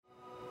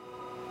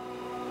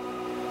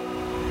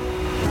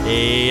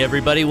Hey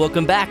everybody,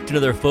 welcome back to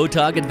another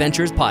Photog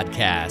Adventures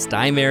podcast.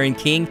 I'm Aaron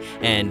King,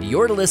 and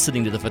you're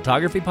listening to the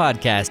photography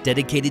podcast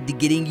dedicated to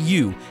getting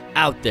you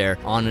out there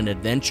on an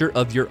adventure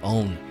of your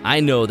own. I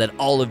know that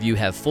all of you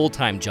have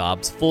full-time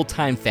jobs,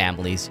 full-time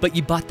families, but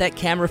you bought that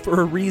camera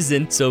for a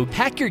reason, so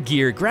pack your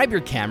gear, grab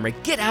your camera,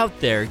 get out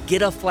there,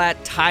 get a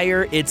flat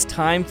tire. It's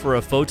time for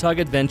a Photog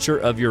adventure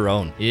of your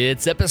own.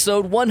 It's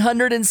episode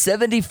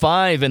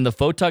 175, and the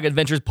Photog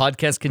Adventures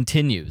podcast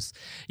continues.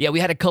 Yeah, we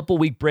had a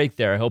couple-week break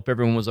there. I hope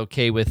everyone was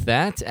okay with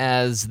that,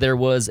 as there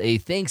was a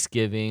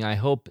Thanksgiving. I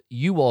hope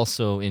you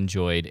also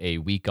enjoyed a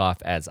week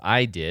off as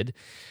I did.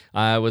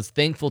 I was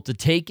thankful to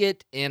take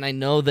it, and I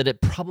know that it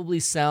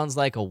probably sounds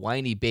like a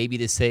whiny baby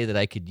to say that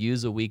I could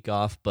use a week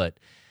off, but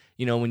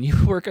you know, when you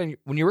work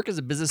as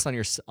a business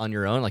on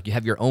your own, like you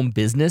have your own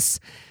business,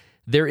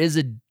 there is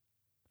a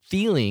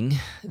feeling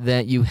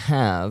that you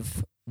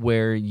have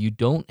where you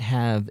don't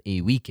have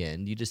a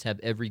weekend, you just have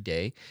every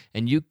day,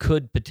 and you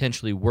could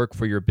potentially work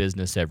for your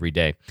business every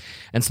day.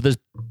 And so there's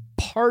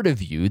part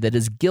of you that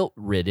is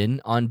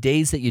guilt-ridden on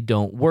days that you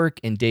don't work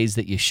and days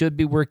that you should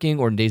be working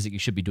or days that you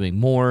should be doing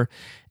more.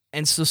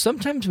 And so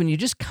sometimes when you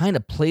just kind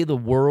of play the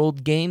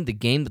world game, the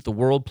game that the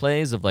world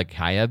plays of like,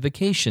 I have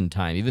vacation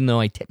time, even though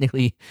I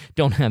technically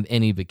don't have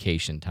any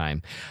vacation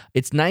time,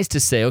 it's nice to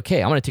say,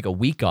 okay, I'm going to take a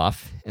week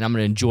off and I'm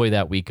going to enjoy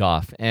that week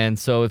off. And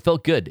so it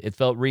felt good. It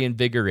felt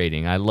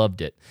reinvigorating. I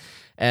loved it.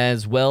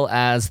 As well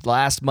as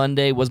last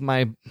Monday was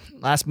my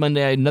last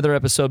Monday. I had another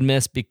episode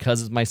missed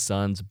because it's my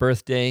son's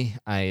birthday.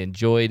 I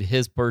enjoyed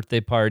his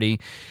birthday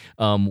party.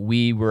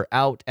 We were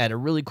out at a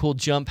really cool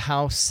jump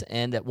house,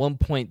 and at one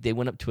point they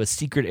went up to a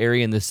secret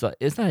area in this.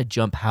 It's not a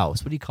jump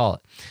house. What do you call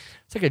it?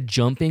 It's like a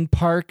jumping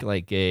park,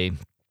 like a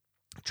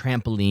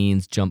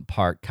trampolines jump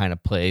park kind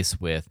of place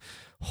with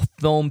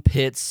foam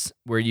pits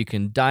where you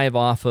can dive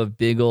off of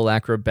big old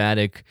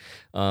acrobatic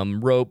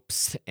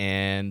ropes.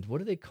 And what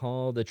do they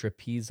call the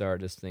trapeze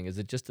artist thing? Is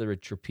it just a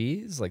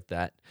trapeze like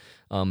that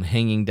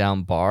hanging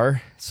down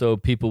bar? So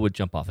people would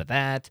jump off of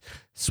that,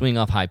 swing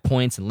off high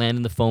points and land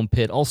in the foam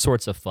pit, all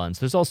sorts of fun. So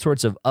there's all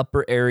sorts of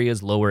upper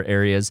areas, lower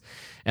areas.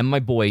 And my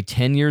boy,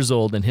 10 years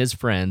old, and his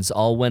friends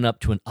all went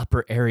up to an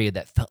upper area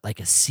that felt like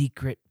a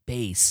secret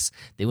base.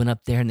 They went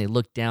up there and they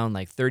looked down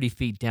like 30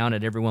 feet down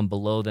at everyone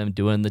below them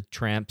doing the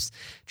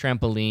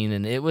trampoline,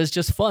 and it was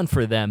just fun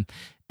for them.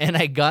 And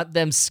I got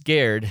them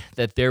scared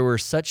that there were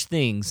such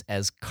things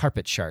as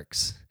carpet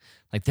sharks.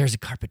 Like, there's a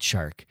carpet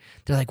shark.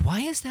 They're like,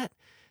 why is that?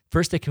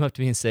 First they come up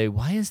to me and say,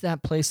 why is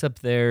that place up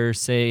there,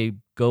 say,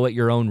 go at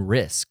your own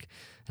risk?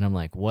 And I'm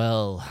like,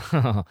 well,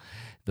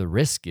 the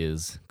risk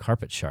is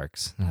carpet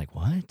sharks. And they're like,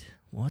 what?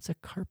 What's a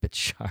carpet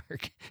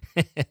shark?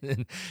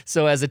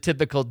 So as a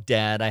typical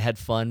dad, I had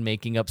fun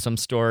making up some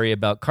story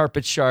about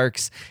carpet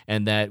sharks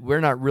and that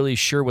we're not really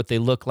sure what they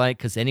look like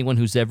because anyone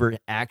who's ever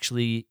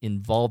actually been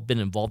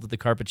involved with the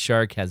carpet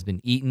shark has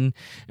been eaten.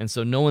 And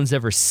so no one's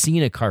ever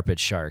seen a carpet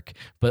shark.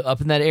 But up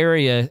in that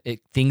area,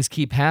 things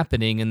keep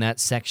happening in that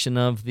section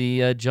of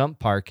the jump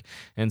park.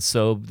 And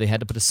so they had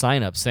to put a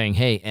sign up saying,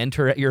 hey,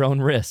 enter at your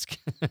own risk.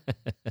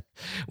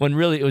 When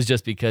really it was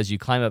just because you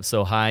climb up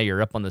so high,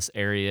 you're up on this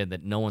area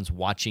that no one's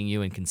watching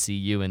you and can see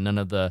you, and none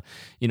of the,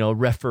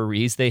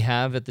 referees they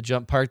have at the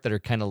jump park that are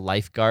kind of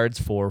lifeguards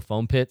for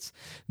foam pits,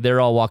 they're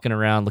all walking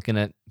around looking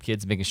at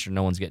kids, making sure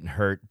no one's getting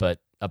hurt. But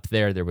up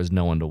there was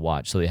no one to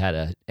watch. So they had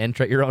a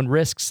enter at your own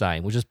risk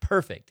sign, which is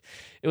perfect.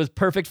 It was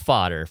perfect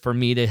fodder for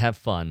me to have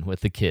fun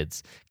with the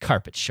kids.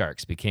 Carpet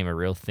sharks became a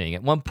real thing.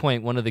 At one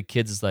point, one of the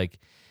kids is like,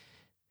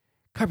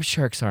 carpet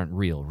sharks aren't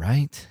real,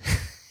 right?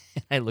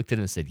 I looked at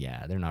him and said,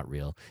 yeah, they're not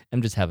real.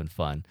 I'm just having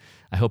fun.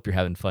 I hope you're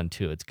having fun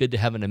too. It's good to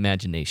have an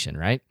imagination,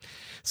 right?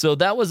 So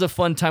that was a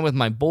fun time with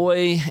my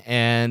boy,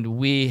 and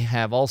we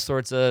have all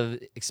sorts of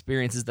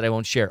experiences that I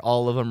won't share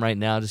all of them right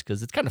now just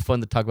because it's kind of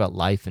fun to talk about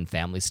life and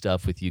family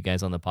stuff with you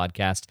guys on the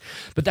podcast.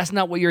 But that's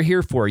not what you're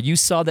here for. You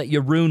saw that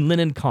Jeroen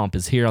Linnenkamp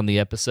is here on the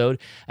episode,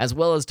 as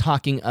well as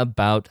talking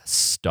about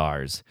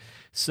stars.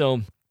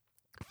 So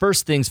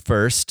first things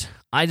first,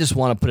 I just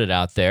want to put it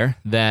out there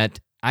that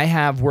I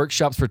have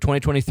workshops for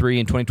 2023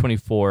 and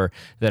 2024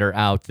 that are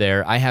out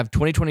there. I have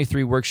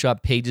 2023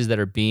 workshop pages that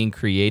are being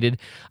created.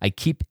 I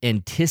keep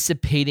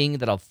anticipating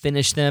that I'll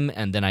finish them,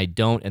 and then I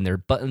don't, and their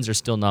buttons are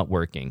still not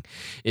working.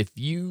 If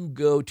you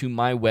go to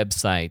my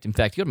website, in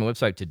fact, you go to my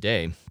website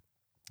today,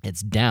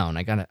 it's down.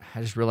 I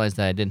just realized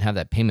that I didn't have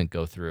that payment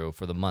go through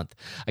for the month.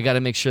 I got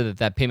to make sure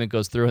that payment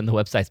goes through and the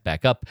website's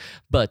back up,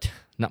 but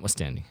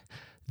notwithstanding,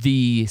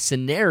 the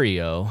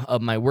scenario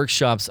of my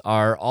workshops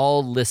are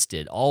all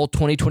listed, all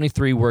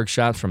 2023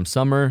 workshops from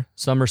summer,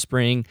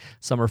 spring,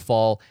 summer,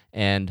 fall,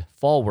 and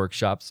fall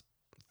workshops,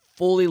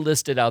 fully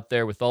listed out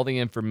there with all the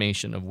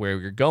information of where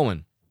you're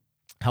going.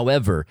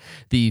 However,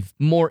 the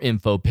more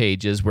info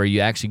pages where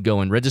you actually go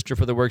and register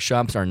for the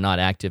workshops are not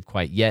active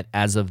quite yet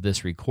as of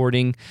this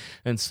recording.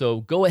 And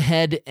so go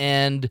ahead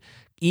and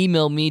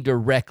email me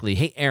directly.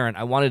 Hey, Aaron,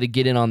 I wanted to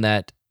get in on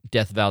that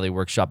Death Valley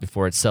workshop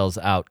before it sells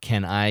out.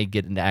 Can I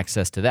get into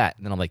access to that?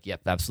 And then I'm like,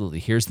 yep, absolutely.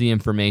 Here's the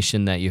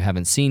information that you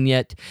haven't seen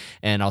yet,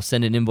 and I'll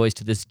send an invoice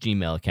to this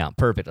Gmail account.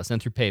 Perfect. I'll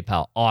send through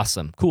PayPal.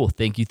 Awesome. Cool.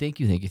 Thank you.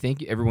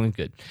 Everyone's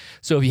good.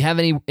 So if you have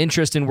any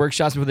interest in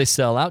workshops before they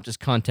sell out, just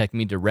contact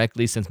me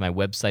directly since my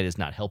website is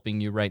not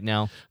helping you right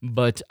now.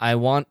 But I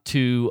want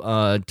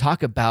to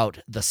talk about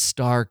the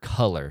star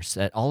colors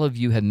that all of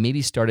you have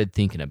maybe started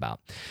thinking about.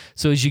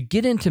 So as you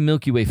get into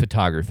Milky Way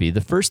photography,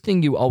 the first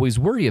thing you always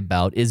worry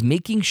about is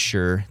making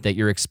sure that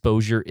your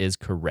exposure is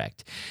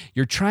correct.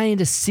 You're trying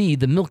to see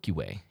the Milky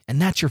Way,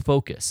 and that's your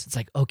focus. It's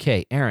like,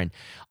 okay, Aaron,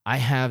 I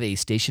have a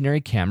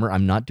stationary camera.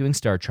 I'm not doing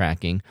star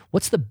tracking.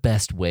 What's the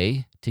best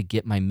way to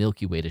get my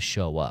Milky Way to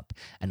show up?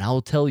 And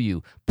I'll tell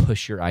you,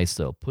 push your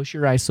ISO. Push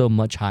your ISO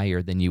much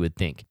higher than you would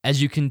think.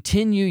 As you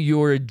continue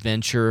your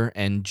adventure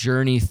and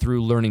journey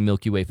through learning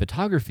Milky Way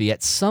photography,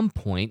 at some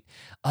point,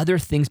 other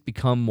things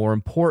become more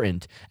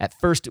important. At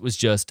first, it was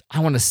just, I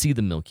want to see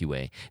the Milky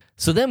Way.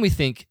 So then we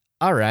think,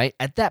 all right,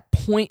 at that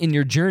point in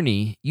your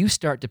journey, you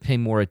start to pay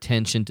more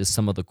attention to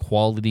some of the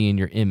quality in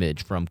your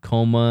image, from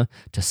chroma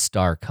to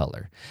star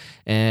color.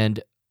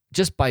 And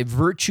just by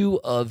virtue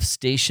of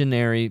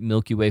stationary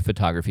Milky Way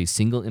photography,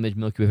 single image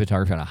Milky Way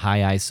photography on a high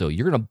ISO,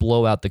 you're going to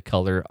blow out the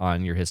color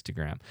on your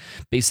histogram.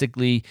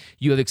 Basically,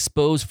 you have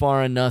exposed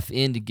far enough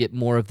in to get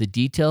more of the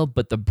detail,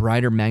 but the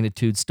brighter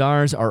magnitude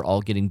stars are all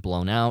getting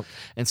blown out.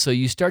 And so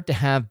you start to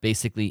have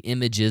basically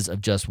images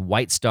of just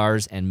white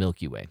stars and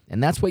Milky Way.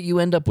 And that's what you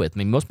end up with. I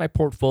mean, most of my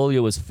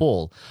portfolio is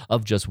full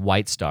of just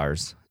white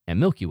stars and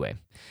Milky Way.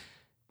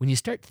 When you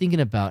start thinking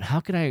about how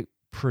can I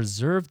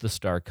preserve the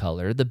star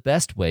color, the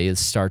best way is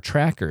star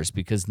trackers,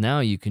 because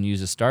now you can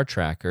use a star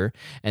tracker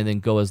and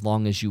then go as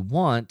long as you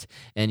want,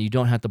 and you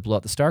don't have to blow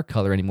out the star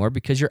color anymore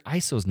because your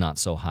ISO is not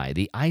so high.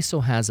 The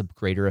ISO has a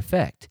greater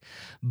effect.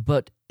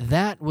 But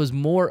that was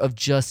more of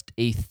just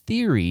a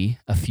theory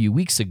a few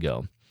weeks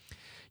ago.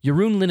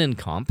 Jeroen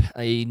Linnenkamp,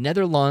 a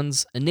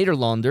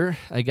Nederlander,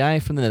 a guy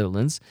from the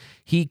Netherlands,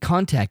 he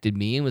contacted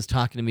me and was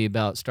talking to me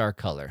about star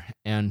color.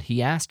 And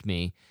he asked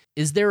me,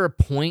 is there a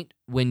point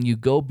when you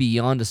go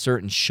beyond a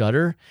certain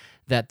shutter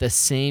that the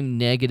same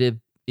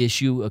negative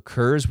issue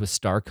occurs with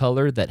star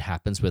color that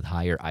happens with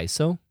higher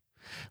ISO?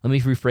 Let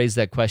me rephrase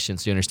that question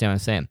so you understand what I'm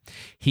saying.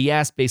 He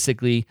asked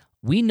basically,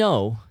 we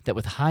know that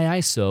with high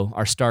ISO,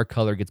 our star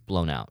color gets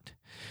blown out.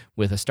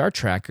 With a star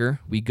tracker,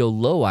 we go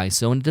low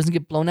ISO and it doesn't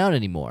get blown out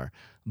anymore.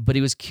 But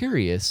he was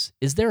curious,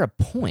 is there a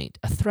point,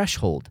 a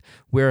threshold,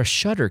 where a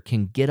shutter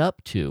can get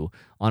up to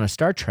on a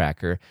star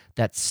tracker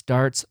that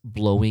starts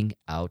blowing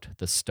out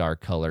the star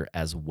color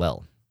as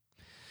well?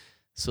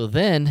 So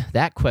then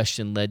that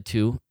question led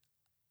to,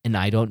 and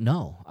I don't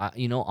know.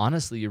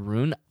 Honestly,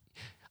 Jeroen,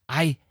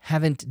 I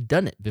haven't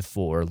done it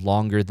before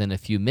longer than a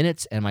few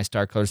minutes, and my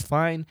star color's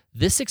fine.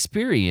 This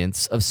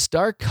experience of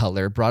star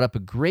color brought up a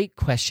great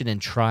question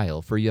and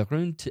trial for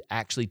Jeroen to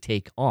actually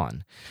take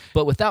on.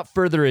 But without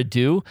further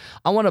ado,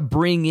 I want to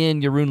bring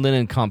in Jeroen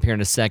Linnenkamp here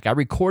in a sec. I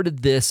recorded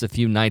this a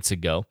few nights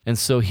ago, and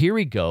so here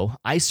we go.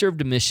 I served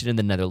a mission in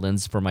the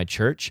Netherlands for my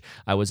church.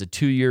 I was a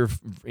 2-year,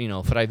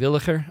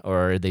 vrijwilliger,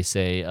 or they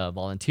say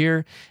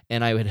volunteer,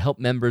 and I would help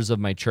members of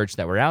my church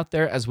that were out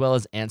there, as well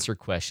as answer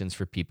questions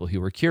for people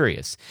who were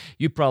curious.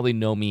 You probably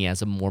know me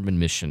as a Mormon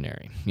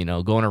missionary,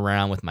 going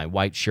around with my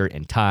white shirt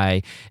and tie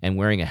and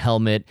wearing a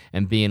helmet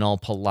and being all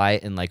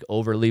polite and like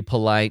overly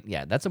polite.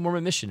 Yeah, that's a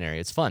Mormon missionary.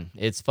 It's fun.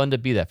 It's fun to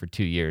be that for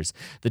 2 years.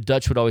 The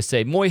Dutch would always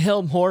say, mooi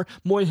helm, hoor,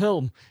 mooi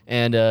helm.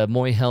 And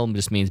mooi helm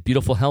just means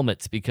beautiful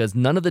helmets, because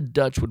none of the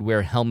Dutch would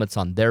wear helmets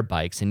on their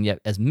bikes. And yet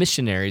as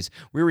missionaries,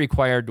 we're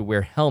required to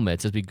wear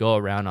helmets as we go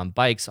around on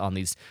bikes on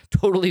these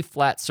totally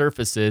flat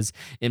surfaces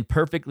in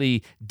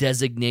perfectly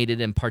designated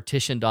and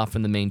partitioned off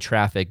from the main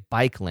traffic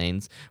bike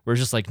lanes, where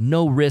it's just like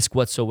no risk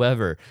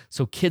whatsoever.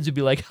 So kids would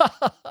be like, ha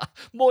ha ha,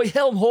 mooi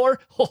helm hoor,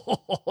 ho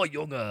ho ho,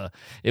 jonge.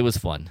 It was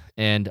fun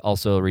and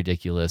also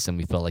ridiculous, and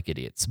we felt like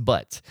idiots.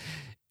 But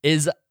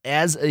as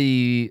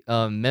a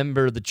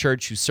member of the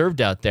church who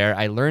served out there,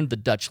 I learned the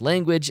Dutch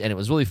language, and it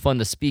was really fun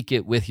to speak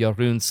it with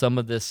Jeroen. Some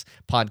of this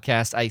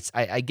podcast,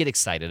 I get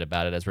excited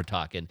about it as we're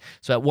talking.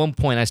 So at one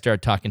point, I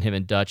started talking to him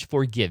in Dutch.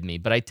 Forgive me,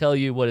 but I tell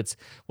you what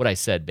I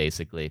said,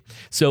 basically.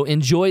 So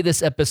enjoy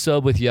this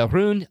episode with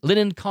Jeroen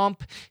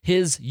Linnenkamp.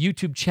 His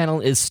YouTube channel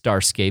is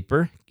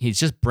Starscaper. He's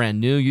just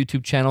brand new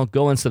YouTube channel.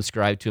 Go and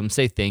subscribe to him.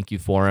 Say thank you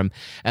for him.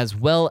 As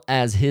well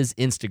as his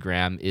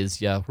Instagram is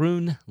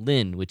Jeroen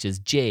Lin, which is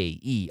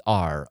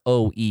JeroenLin.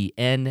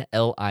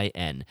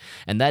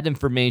 And that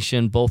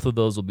information, both of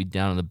those will be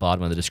down at the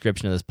bottom of the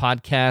description of this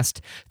podcast.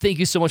 Thank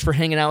you so much for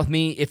hanging out with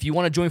me. If you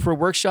want to join for a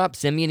workshop,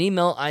 send me an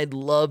email. I'd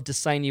love to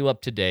sign you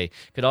up today.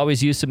 Could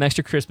always use some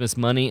extra Christmas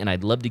money, and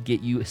I'd love to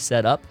get you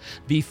set up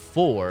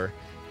before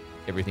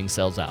everything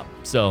sells out.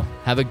 So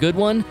have a good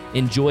one.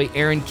 Enjoy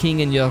Aaron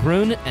King and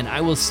Jeroen, and I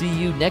will see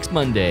you next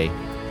Monday.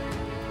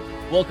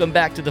 Welcome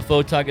back to the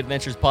Photog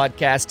Adventures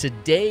podcast.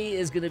 Today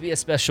is going to be a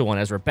special one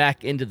as we're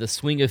back into the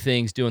swing of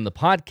things doing the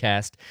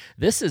podcast.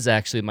 This is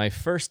actually my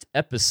first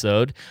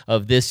episode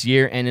of this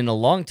year and in a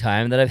long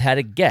time that I've had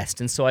a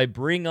guest. And so I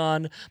bring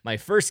on my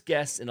first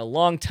guest in a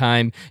long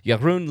time,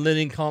 Jeroen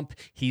Linnenkamp.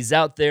 He's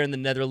out there in the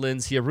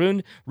Netherlands.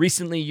 Jeroen,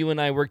 recently you and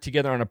I worked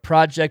together on a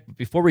project. But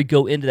before we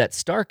go into that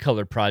Star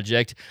Color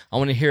project, I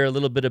want to hear a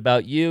little bit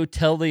about you.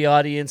 Tell the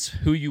audience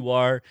who you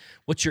are,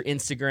 what's your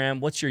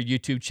Instagram, what's your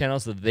YouTube channel,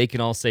 so that they can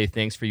all say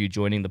thanks for you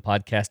joining the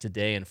podcast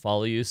today and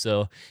follow you.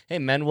 So, hey,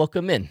 man,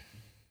 welcome in.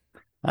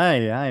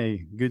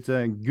 Hi.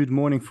 Good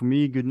morning for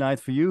me. Good night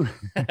for you.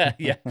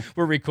 Yeah,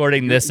 we're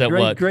recording this at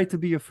what? Great to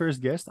be your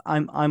first guest.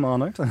 I'm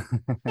honored.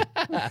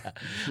 Yeah.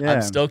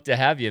 I'm stoked to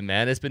have you,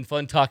 man. It's been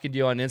fun talking to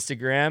you on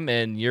Instagram,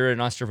 and you're an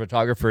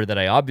astrophotographer that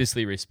I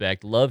obviously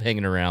respect, love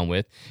hanging around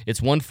with.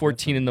 It's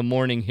 1:14 in the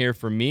morning here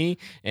for me,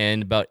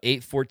 and about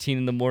 8:14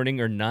 in the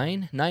morning, or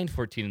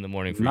 9:14 in the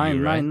morning for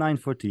you, right?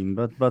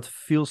 9:14, but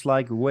feels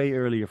like way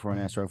earlier for an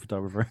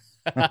astrophotographer.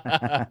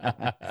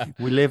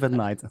 We live at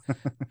night.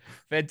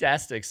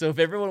 Fantastic. So if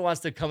everyone wants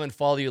to come and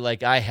follow you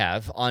like I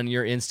have on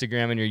your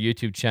Instagram and your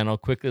YouTube channel,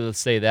 quickly let's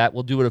say that.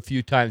 We'll do it a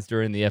few times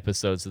during the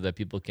episode so that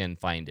people can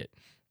find it.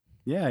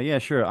 Yeah,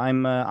 sure.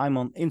 I'm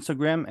on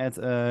Instagram at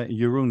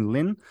Jeroen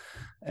Lin.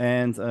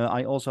 And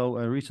I also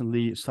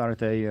recently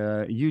started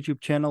a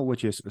YouTube channel,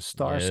 which is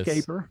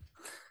Starscaper. Yes.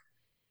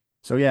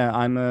 So yeah,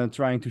 I'm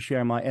trying to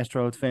share my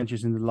astro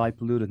adventures in the light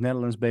polluted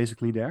Netherlands,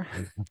 basically there.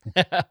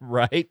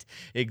 Right,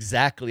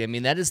 exactly. I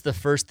mean, that is the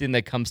first thing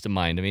that comes to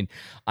mind. I mean,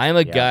 I'm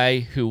a guy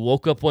who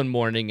woke up one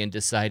morning and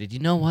decided, you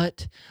know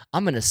what?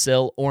 I'm going to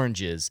sell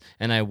oranges.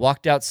 And I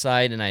walked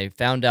outside and I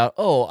found out,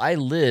 oh, I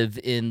live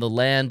in the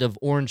land of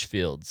orange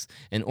fields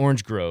and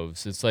orange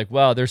groves. It's like,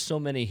 wow, there's so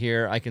many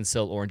here. I can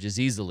sell oranges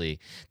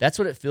easily. That's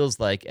what it feels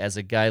like as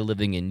a guy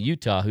living in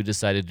Utah who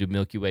decided to do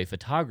Milky Way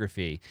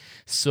photography.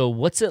 So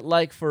what's it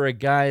like for a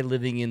guy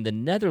living in the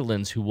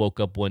Netherlands who woke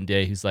up one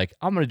day who's like,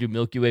 I'm going to do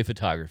Milky Way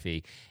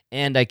photography,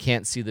 and I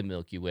can't see the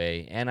Milky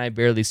Way, and I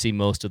barely see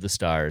most of the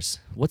stars.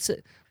 What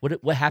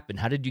happened?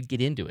 How did you get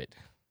into it?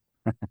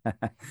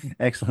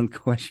 Excellent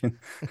question.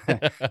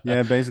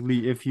 Yeah,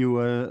 basically, if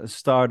you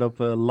start up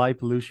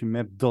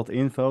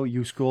lightpollutionmap.info,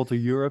 you scroll to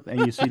Europe and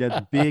you see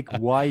that big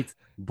white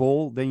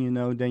ball, then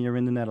you're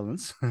in the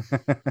Netherlands.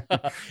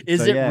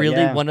 Is it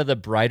really one of the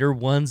brighter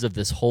ones of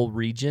this whole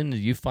region? Do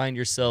you find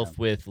yourself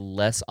with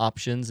less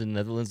options in the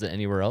Netherlands than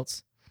anywhere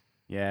else?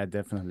 Yeah,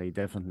 definitely.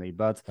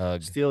 But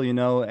still,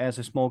 as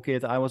a small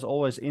kid, I was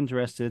always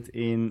interested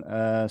in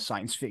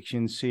science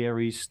fiction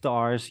series,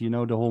 stars, the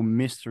whole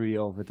mystery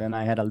of it. And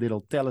I had a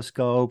little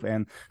telescope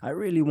and I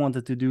really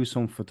wanted to do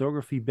some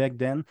photography back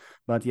then.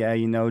 But yeah,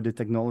 the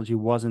technology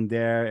wasn't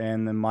there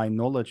and my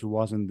knowledge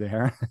wasn't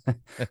there.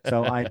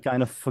 So I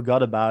kind of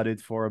forgot about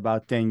it for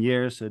about 10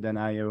 years. So then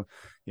I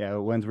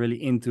went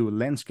really into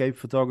landscape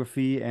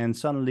photography, and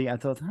suddenly I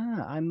thought,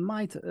 I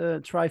might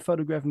try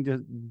photographing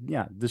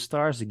the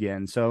stars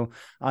again. So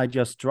I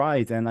just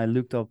tried, and I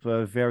looked up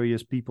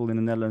various people in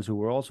the Netherlands who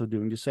were also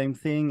doing the same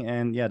thing,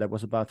 and that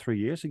was about 3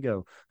 years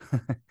ago.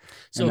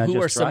 So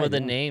who are some of the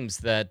names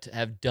that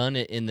have done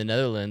it in the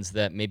Netherlands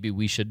that maybe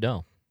we should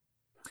know?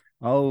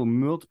 Oh,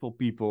 multiple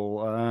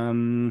people.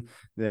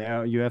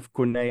 There you have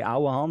Corné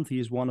Ouwehand. He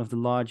is one of the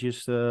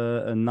largest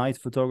night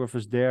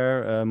photographers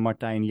there.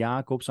 Martijn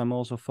Jacobs, I'm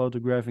also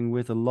photographing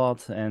with a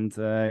lot. And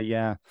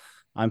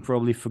I'm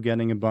probably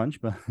forgetting a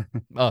bunch. But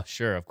oh,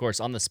 sure, of course.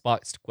 On the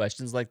spot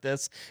questions like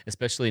this,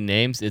 especially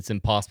names, it's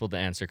impossible to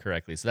answer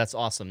correctly. So that's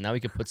awesome. Now we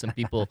can put some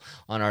people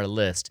on our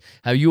list.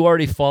 Are you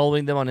already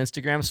following them on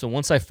Instagram? So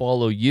once I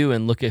follow you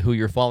and look at who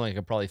you're following, I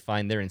can probably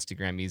find their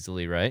Instagram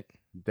easily, right?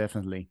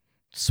 Definitely.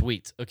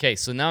 Sweet. Okay,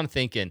 so now I'm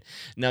thinking,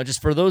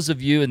 just for those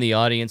of you in the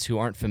audience who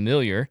aren't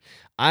familiar,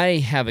 I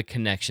have a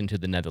connection to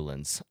the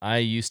Netherlands. I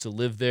used to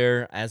live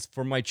there. As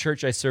for my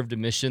church, I served a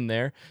mission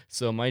there.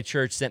 So my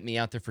church sent me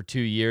out there for 2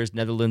 years,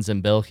 Netherlands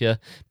and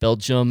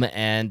Belgium,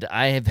 and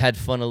I have had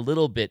fun a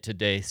little bit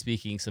today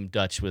speaking some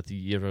Dutch with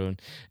Jeroen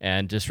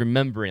and just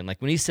remembering,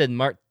 like when he said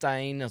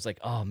Martijn, I was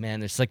like, oh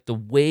man, it's like the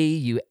way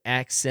you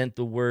accent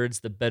the words,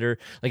 the better.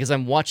 Like as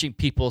I'm watching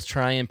people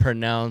try and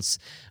pronounce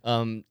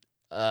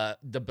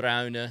De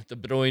Bruyne,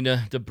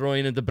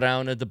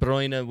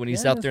 when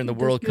he's out there in the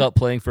World Cup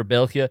playing for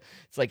Belgium.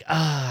 It's like,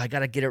 I got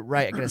to get it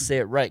right. I got to say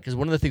it right. Because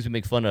one of the things we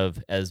make fun of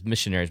as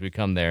missionaries, we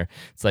come there,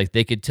 it's like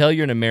they could tell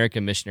you're an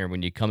American missionary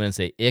when you come in and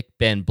say, Ik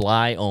ben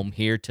blij om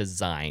hier te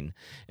zijn.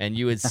 And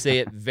you would say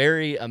it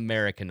very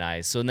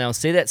Americanized. So now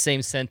say that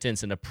same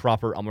sentence in a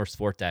proper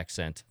Amersfoort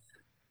accent.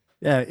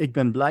 Ja, ik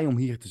ben blij om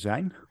hier te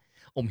zijn.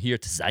 Om hier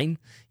te zijn?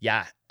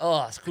 Ja,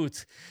 is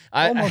goed.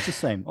 Almost the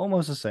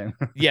same.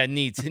 Yeah,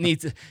 neat.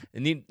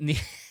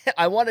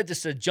 I wanted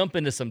just to jump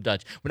into some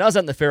Dutch. When I was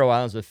out in the Faroe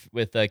Islands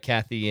with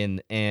Kathy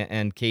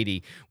and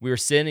Katie, we were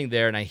sitting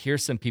there, and I hear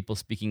some people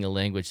speaking a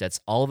language that's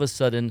all of a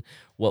sudden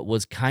what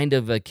was kind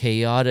of a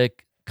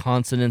chaotic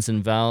consonants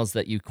and vowels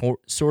that you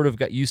sort of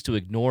got used to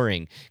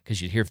ignoring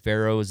because you'd hear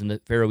Faroese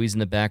in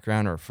the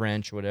background or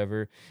French or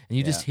whatever, and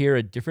you just hear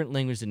a different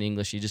language than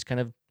English. You just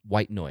kind of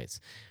white noise.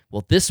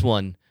 Well, this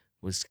one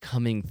was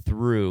coming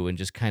through and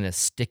just kind of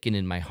sticking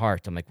in my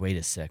heart. I'm like, wait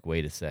a sec.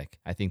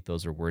 I think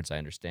those are words I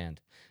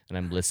understand. And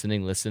I'm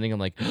listening. I'm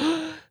like,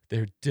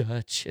 they're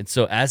Dutch. And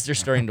so as they're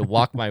starting to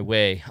walk my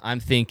way,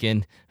 I'm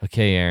thinking,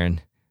 okay,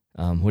 Aaron,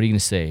 what are you going to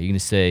say? Are you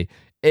going to say,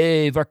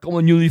 hey, waar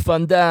komen jullie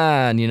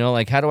vandaan? You know,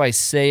 like, how do I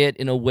say it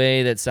in a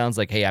way that sounds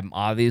like, hey, I'm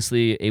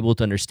obviously able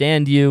to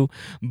understand you,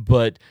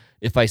 but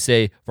if I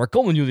say, waar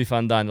komen jullie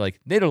vandaan? Like,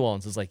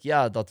 Nederlands is like,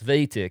 ja, dat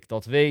weet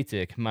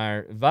ik.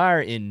 Maar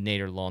waar in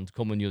Nederland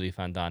komen jullie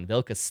vandaan?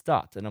 Welke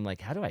stad? And I'm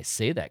like, how do I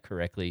say that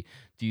correctly?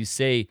 Do you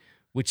say,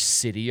 which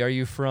city are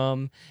you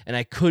from? And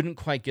I couldn't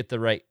quite get the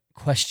right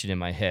question in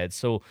my head.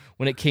 So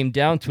when it came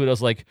down to it, I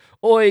was like,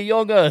 oi,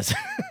 jongens.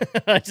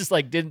 I just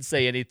like didn't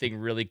say anything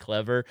really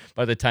clever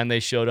by the time they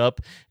showed up.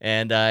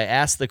 And I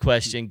asked the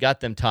question, got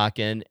them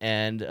talking,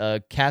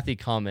 and Kathy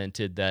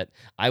commented that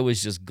I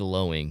was just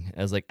glowing.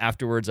 I was like,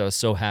 afterwards, I was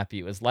so happy.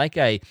 It was like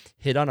I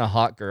hit on a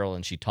hot girl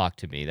and she talked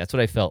to me. That's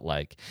what I felt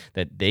like,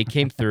 that they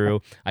came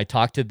through. I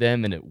talked to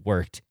them and it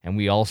worked. And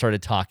we all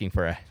started talking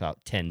for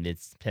about 10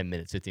 minutes,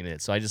 15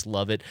 minutes. So I just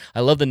love it.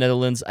 I love the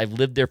Netherlands. I've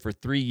lived there for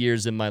 3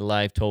 years in my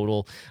life total.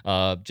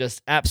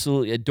 Just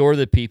absolutely adore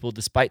the people,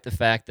 despite the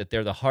fact that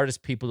they're the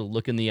hardest people to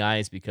look in the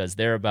eyes because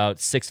they're about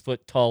 6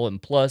 foot tall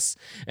and plus,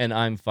 and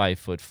I'm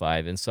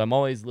 5'5", and so I'm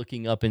always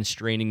looking up and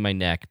straining my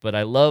neck. But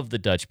I love the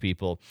Dutch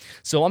people,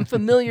 so I'm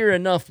familiar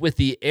enough with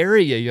the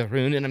area,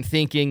 Jeroen, and I'm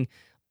thinking,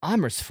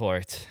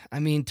 Amersfoort. I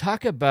mean,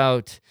 talk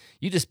about,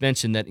 you just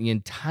mentioned that the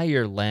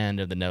entire land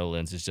of the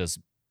Netherlands is just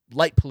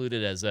light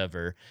polluted as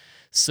ever.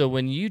 So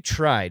when you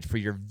tried for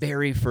your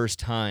very first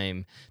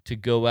time to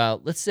go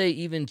out, let's say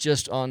even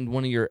just on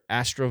one of your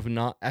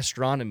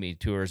astronomy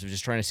tours of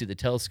just trying to see the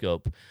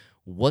telescope,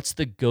 what's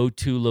the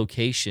go-to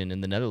location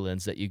in the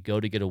Netherlands that you go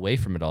to get away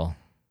from it all?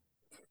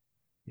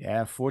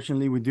 Yeah,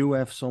 fortunately, we do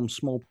have some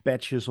small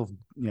patches of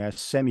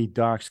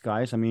semi-dark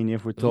skies. I mean,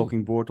 if we're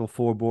talking Bortel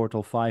 4,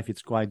 Bortel 5,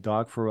 it's quite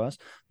dark for us.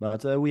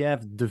 But we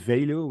have the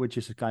Veluwe, which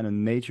is a kind of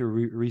nature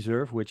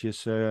reserve, which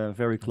is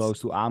very close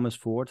to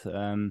Amersfoort.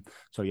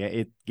 So yeah,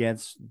 it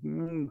gets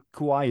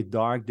quite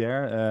dark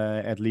there.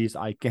 At least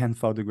I can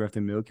photograph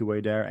the Milky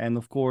Way there. And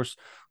of course,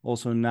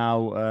 also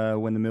now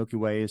when the Milky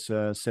Way is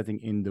setting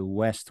in the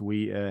west,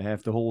 we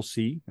have the whole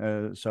sea.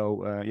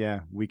 So yeah,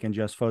 we can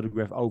just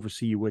photograph over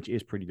sea, which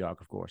is pretty dark,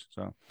 of course.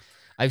 So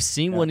I've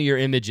seen one of your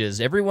images.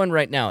 Everyone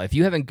right now, if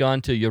you haven't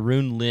gone to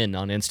Jeroen Lyn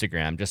on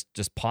Instagram,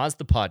 just pause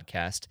the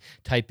podcast,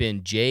 type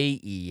in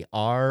Jeroenlin,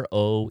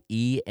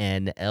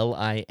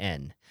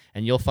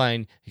 and you'll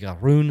find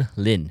Jeroen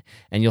Lyn,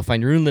 and you'll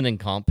find Jeroen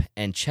Linenkamp,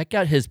 and check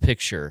out his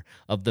picture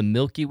of the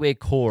Milky Way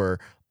core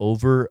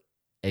over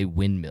a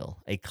windmill,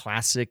 a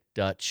classic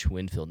Dutch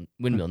windmill.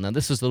 Now,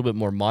 this is a little bit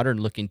more modern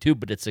looking too,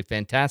 but it's a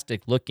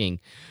fantastic looking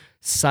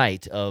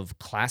site of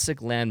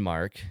classic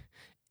landmark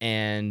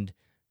and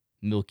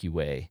Milky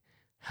Way.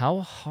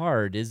 How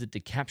hard is it to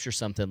capture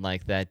something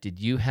like that? Did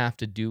you have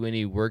to do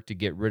any work to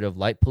get rid of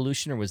light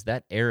pollution, or was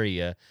that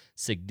area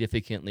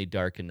significantly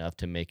dark enough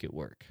to make it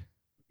work?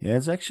 Yeah,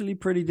 it's actually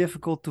pretty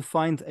difficult to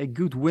find a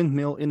good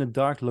windmill in a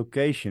dark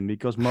location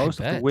because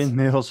most of the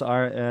windmills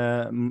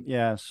are,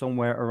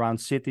 somewhere around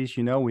cities.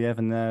 You know, we have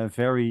a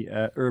very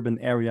urban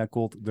area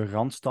called the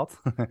Randstad.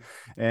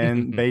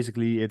 And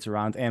basically it's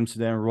around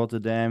Amsterdam,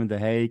 Rotterdam, The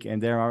Hague,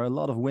 and there are a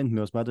lot of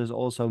windmills, but there's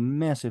also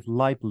massive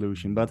light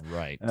pollution. But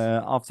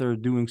after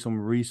doing some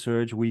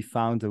research, we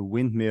found a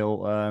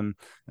windmill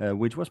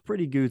which was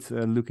pretty good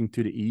looking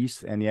to the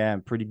east. And yeah,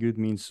 pretty good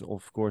means,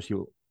 of course,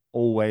 you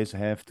always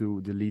have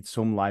to delete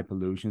some light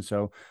pollution.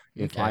 So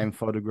if I'm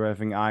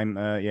photographing, I'm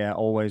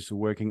always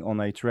working on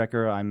a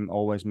tracker. I'm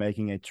always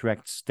making a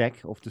tracked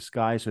stack of the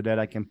sky so that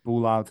I can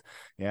pull out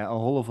a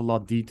whole of a lot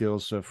of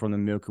details from the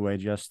Milky Way,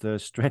 just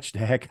stretch the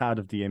heck out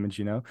of the image,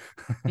 you know.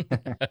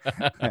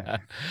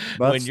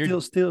 But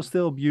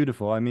still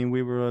beautiful. I mean,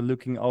 we were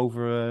looking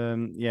over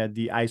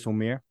the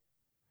IJsselmeer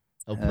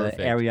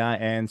area,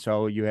 and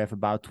so you have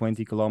about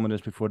 20 kilometers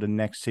before the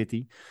next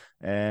city,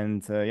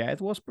 and it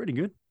was pretty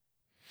good.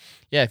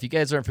 Yeah, if you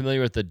guys aren't familiar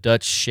with the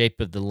Dutch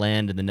shape of the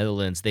land in the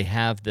Netherlands, they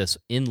have this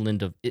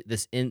inland of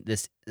this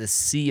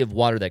sea of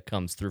water that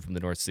comes through from the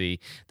North Sea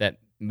that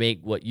make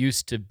what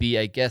used to be,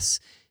 I guess,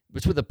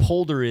 it's where the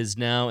polder is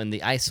now and the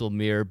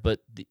IJsselmeer, but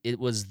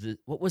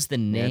what was the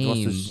name?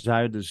 It was the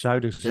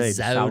Zuiderzee.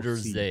 The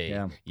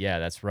Zuiderzee. Yeah,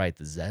 that's right,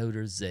 the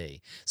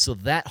Zuiderzee. So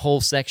that whole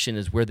section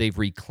is where they've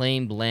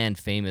reclaimed land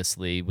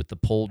famously with the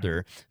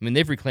polder. I mean,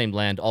 they've reclaimed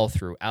land all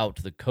throughout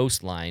the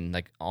coastline,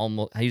 like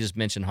almost, you just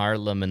mentioned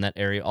Haarlem and that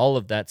area, all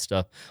of that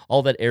stuff,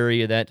 all that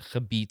area, that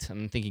gebied,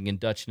 I'm thinking in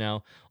Dutch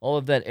now, all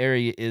of that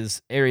area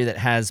is area that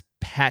has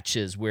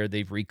patches where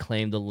they've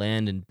reclaimed the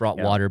land and brought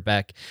water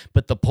back.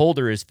 But the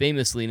polder is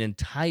famously an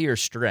entire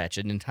stretch,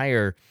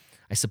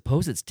 I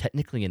suppose it's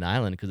technically an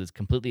island because it's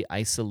completely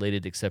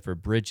isolated except for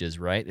bridges,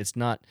 right? It's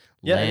not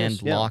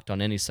landlocked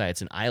on any side.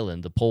 It's an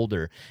island, the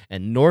polder.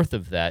 And north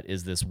of that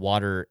is this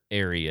water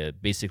area,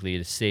 basically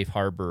a safe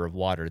harbor of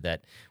water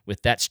that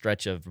with that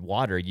stretch of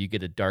water, you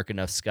get a dark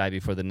enough sky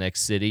before the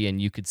next city,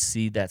 and you could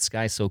see that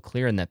sky so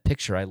clear in that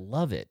picture. I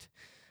love it.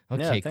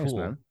 Okay, yeah, thanks, cool.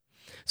 man.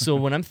 So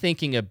when I'm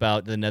thinking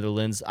about the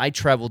Netherlands, I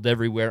traveled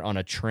everywhere on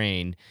a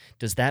train.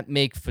 Does that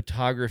make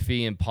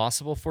photography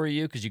impossible for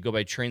you? Because you go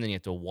by train, then you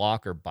have to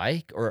walk or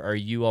bike, or are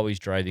you always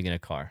driving in a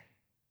car?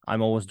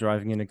 I'm always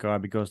driving in a car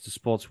because the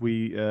spots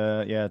we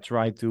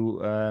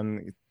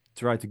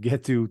try to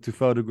get to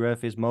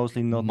photograph is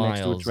mostly not next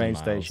to a Miles and train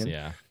miles, station.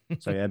 yeah.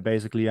 So yeah,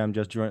 basically I'm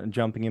just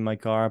jumping in my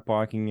car,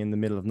 parking in the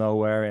middle of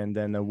nowhere, and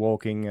then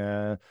walking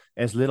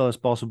as little as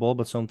possible,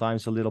 but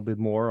sometimes a little bit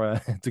more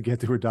to get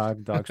to a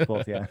dark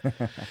spot. Yeah.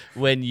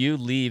 When you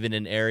leave in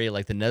an area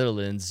like the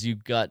Netherlands,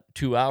 you've got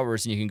 2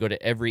 hours and you can go to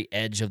every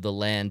edge of the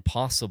land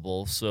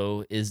possible.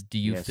 So do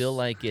you feel Yes.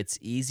 like it's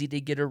easy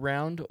to get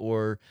around,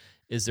 or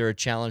is there a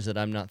challenge that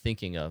I'm not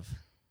thinking of?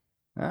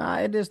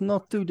 It is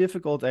not too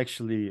difficult,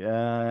 actually.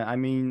 I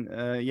mean,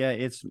 yeah,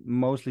 it's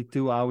mostly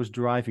 2 hours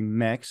driving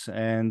max,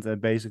 and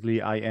basically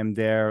I am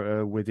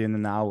there within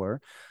an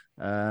hour.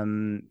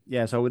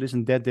 Yeah, so it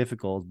isn't that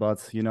difficult.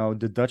 But you know,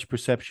 the Dutch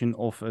perception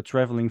of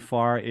traveling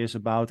far is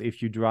about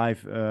if you drive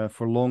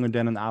for longer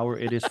than an hour,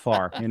 it is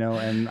far. You know,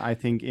 and I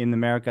think in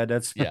America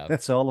that's Yeah.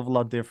 that's a whole of a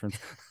lot different.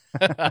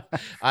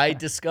 I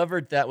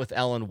discovered that with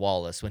Alan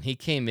Wallace when he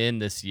came in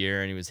this year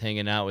and he was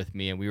hanging out with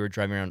me and we were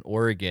driving around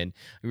Oregon.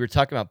 We were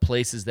talking about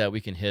places that we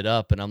can hit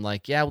up and I'm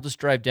like, "Yeah, we'll just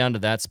drive down to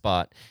that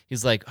spot."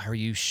 He's like, "Are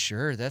you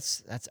sure?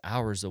 That's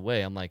hours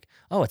away." I'm like,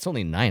 "Oh, it's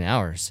only 9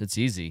 hours. It's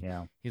easy."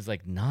 Yeah. He's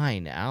like,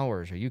 9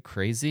 hours? Are you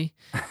crazy?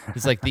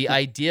 He's like, the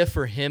idea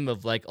for him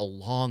of like a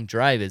long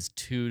drive is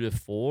 2 to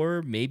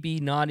 4, maybe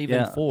not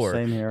even Yeah, 4.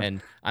 same here.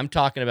 And I'm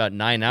talking about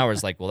 9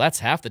 hours. Like, well, that's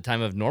half the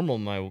time of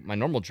my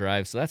normal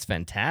drive. So that's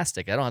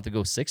fantastic. I don't have to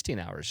go 16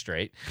 hours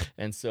straight.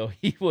 And so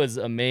he was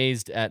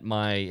amazed at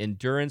my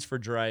endurance for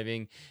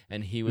driving,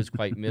 and he was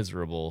quite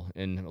miserable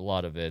in a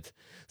lot of it.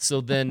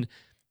 So then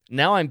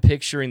now I'm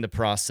picturing the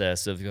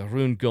process of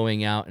Jeroen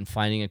going out and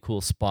finding a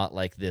cool spot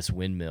like this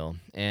windmill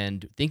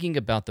and thinking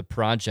about the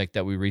project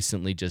that we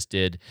recently just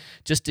did,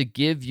 just to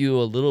give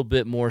you a little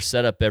bit more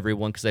setup,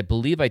 everyone, because I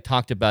believe I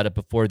talked about it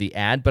before the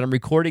ad, but I'm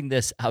recording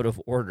this out of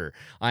order.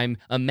 I'm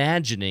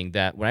imagining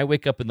that when I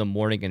wake up in the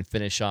morning and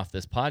finish off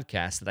this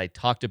podcast that I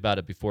talked about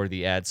it before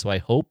the ad, so I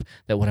hope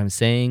that what I'm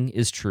saying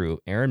is true.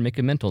 Aaron, make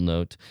a mental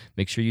note.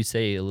 Make sure you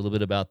say a little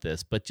bit about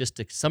this, but just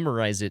to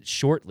summarize it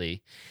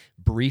shortly,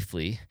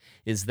 briefly,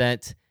 is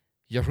that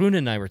Jeroen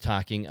and I were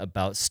talking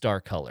about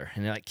star color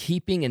and like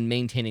keeping and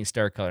maintaining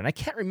star color. And I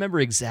can't remember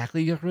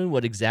exactly, Jeroen,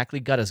 what exactly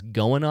got us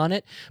going on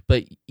it,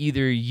 but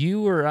either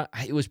you or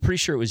I was pretty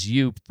sure it was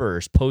you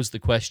first, posed the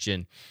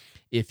question,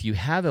 if you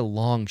have a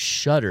long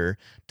shutter,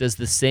 does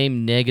the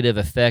same negative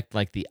effect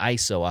like the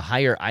ISO, a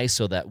higher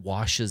ISO that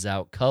washes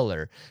out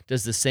color,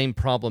 does the same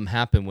problem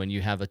happen when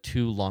you have a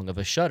too long of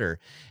a shutter?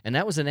 And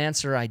that was an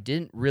answer I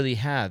didn't really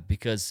have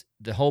because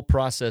the whole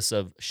process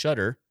of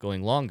shutter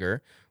going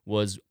longer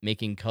was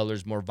making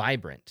colors more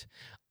vibrant.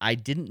 I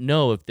didn't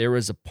know if there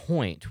was a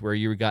point where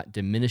you got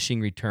diminishing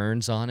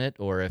returns on it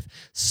or if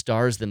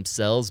stars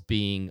themselves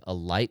being a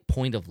light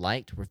point of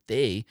light, were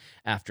they,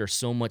 after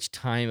so much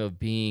time of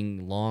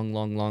being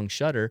long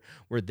shutter,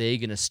 were they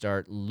going to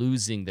start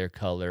losing their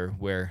color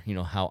where, you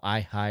know, how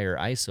higher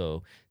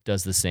ISO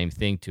does the same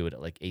thing to it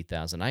at like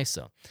 8,000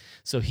 ISO.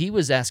 So he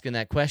was asking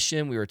that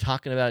question. We were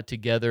talking about it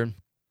together.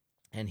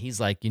 And he's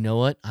like, you know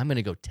what? I'm going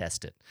to go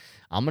test it.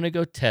 I'm going to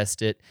go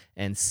test it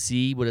and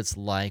see what it's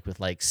like with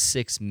like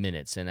 6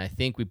 minutes. And I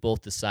think we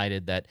both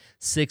decided that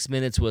 6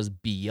 minutes was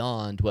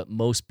beyond what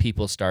most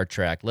people Star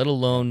Trek, let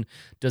alone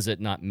does it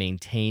not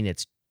maintain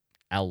its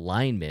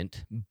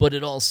alignment, but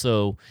it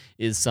also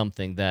is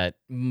something that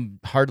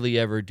hardly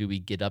ever do we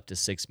get up to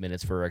 6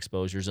 minutes for our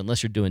exposures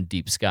unless you're doing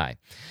deep sky.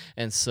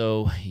 And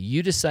so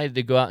you decided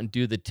to go out and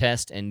do the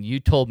test, and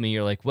you told me,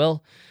 you're like,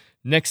 well,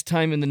 next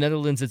time in the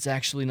Netherlands, it's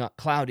actually not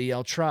cloudy.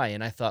 I'll try.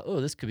 And I thought,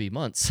 oh, this could be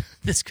months.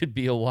 This could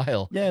be a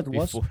while. Yeah, it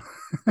was.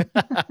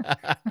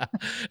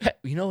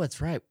 You know, that's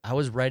right. I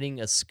was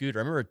riding a scooter.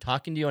 I remember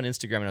talking to you on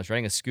Instagram and I was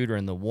riding a scooter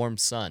in the warm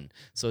sun.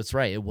 So it's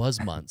right. It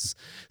was months.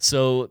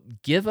 So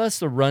give us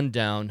the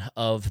rundown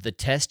of the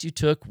test you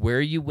took,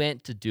 where you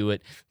went to do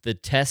it, the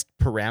test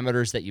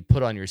parameters that you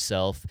put on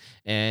yourself.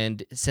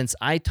 And since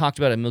I talked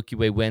about a Milky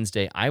Way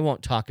Wednesday, I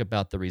won't talk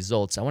about the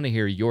results. I want to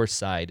hear your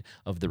side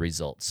of the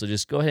results. So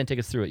just go ahead and take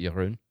us through it,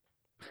 Jeroen.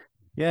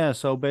 Yeah,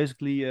 so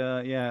basically,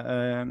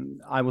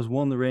 I was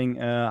wondering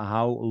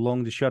how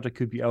long the shutter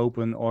could be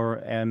open,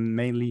 or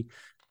mainly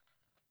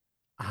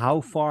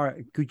how far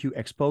could you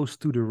expose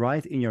to the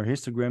right in your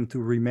histogram to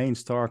remain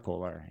star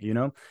color, you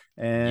know?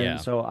 And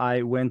so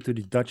I went to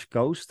the Dutch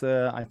coast,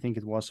 I think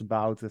it was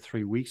about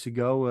 3 weeks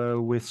ago,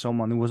 with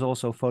someone who was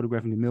also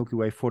photographing the Milky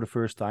Way for the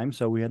first time.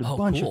 So we had a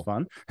bunch of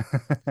fun.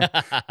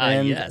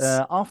 And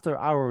after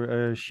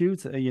our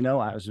shoot, you know,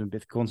 I was a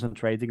bit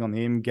concentrating on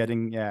him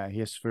getting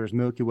his first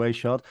Milky Way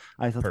shot.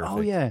 I thought,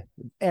 oh yeah,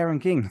 Aaron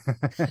King.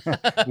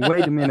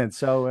 Wait a minute.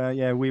 So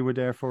yeah, we were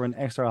there for an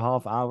extra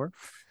half hour.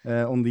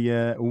 On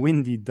the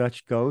windy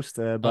Dutch coast,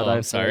 but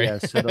I'm sorry.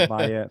 set up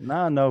my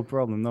no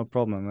problem, no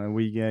problem.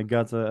 We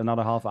got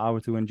another half hour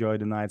to enjoy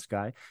the night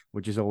sky,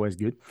 which is always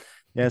good.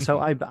 Yeah, so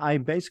I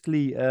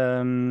basically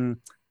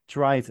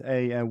tried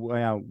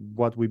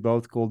what we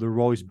both call the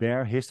Royce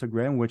Bair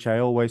histogram, which I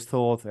always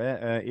thought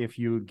if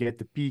you get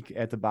the peak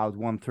at about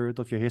 1/3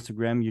 of your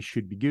histogram, you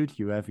should be good.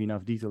 You have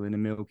enough detail in the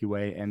Milky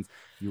Way, and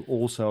you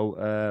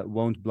also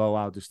won't blow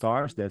out the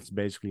stars. That's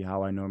basically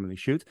how I normally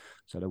shoot.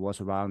 So that was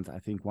around, I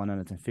think,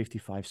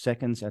 155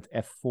 seconds at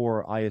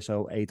f4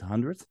 ISO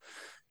 800.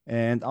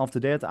 And after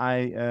that,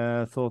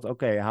 I thought,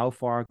 okay, how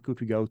far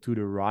could we go to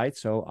the right?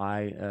 So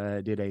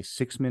I did a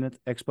 6-minute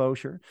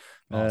exposure.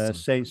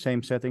 Awesome.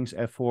 Same settings,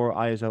 f4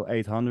 ISO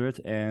 800.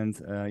 And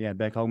yeah,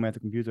 back home at the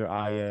computer,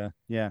 I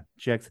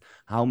checked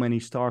how many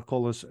star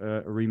colors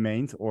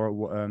remained, or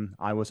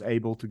I was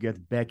able to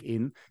get back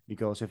in.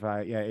 Because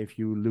if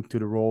you look to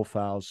the raw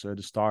files,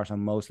 the stars are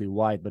mostly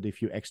white. But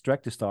if you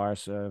extract the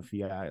stars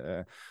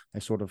via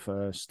a sort of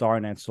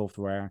StarNet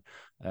software,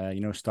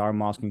 star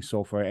masking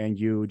software, and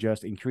you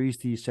just increase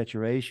the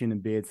saturation a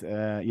bit,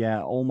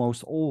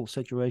 almost all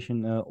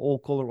saturation, all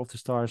color of the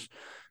stars,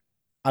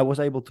 I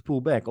was able to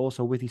pull back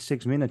also with the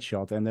 6-minute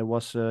shot, and it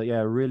was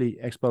really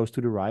exposed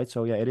to the right.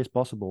 So yeah, it is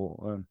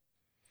possible.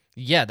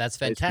 Yeah, that's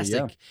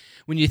fantastic.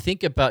 When you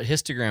think about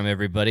histogram,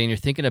 everybody, and you're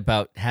thinking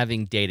about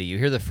having data, you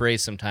hear the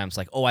phrase sometimes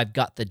like, oh, I've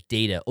got the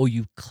data. Oh,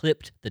 you've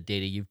clipped the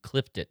data. You've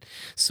clipped it.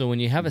 So when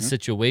you have a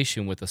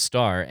situation with a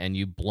star and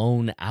you've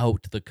blown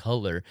out the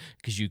color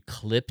because you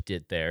clipped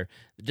it there,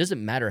 it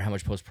doesn't matter how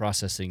much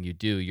post-processing you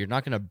do. You're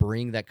not going to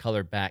bring that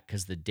color back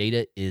because the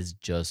data is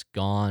just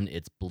gone.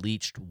 It's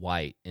bleached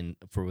white,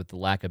 with the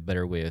lack of a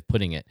better way of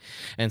putting it.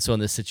 And so in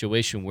this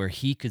situation where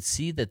he could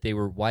see that they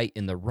were white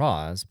in the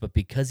raws, but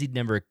because he'd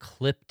never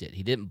clipped it,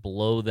 he didn't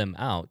blow them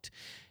out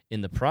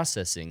in the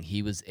processing,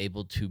 he was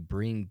able to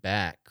bring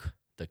back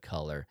the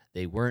color.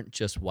 They weren't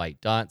just white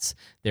dots.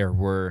 There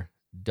were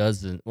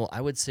I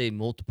would say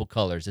multiple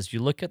colors. As you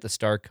look at the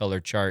star color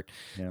chart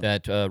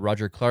that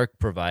Roger Clark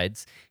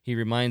provides, he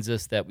reminds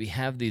us that we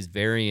have these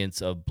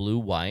variants of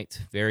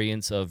blue-white,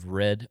 variants of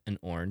red and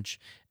orange,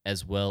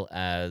 as well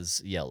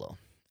as yellow.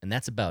 And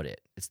that's about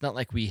it. It's not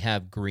like we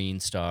have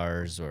green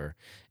stars or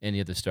any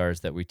other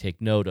stars that we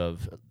take note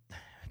of.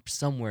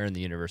 Somewhere in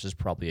the universe is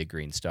probably a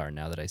green star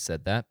now that I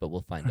said that, but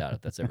we'll find out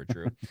if that's ever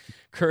true.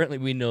 Currently,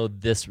 we know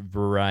this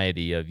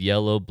variety of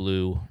yellow,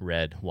 blue,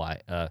 red,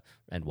 white,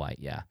 and white,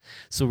 yeah.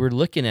 So we're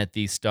looking at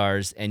these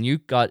stars, and you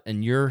got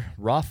in your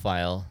raw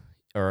file,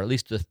 or at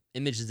least the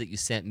images that you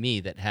sent me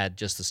that had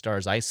just the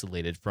stars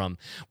isolated from,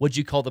 what'd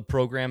you call the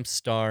program,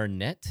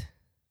 StarNet?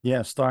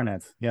 Yeah,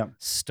 StarNet. Yeah.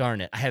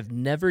 StarNet. I have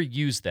never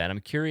used that. I'm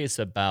curious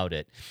about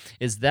it.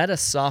 Is that a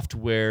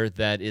software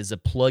that is a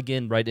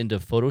plugin right into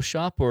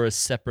Photoshop or a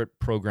separate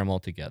program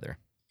altogether?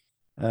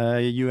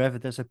 You have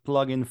it as a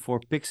plugin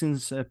for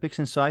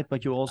PixInsight,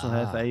 but you also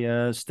have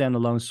a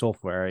standalone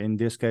software. In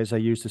this case, I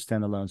use the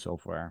standalone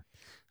software.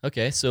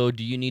 Okay, so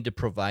do you need to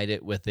provide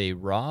it with a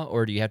RAW,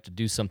 or do you have to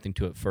do something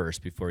to it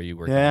first before you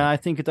work on it? Yeah, I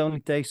think it only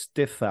takes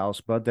TIFF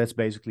files, but that's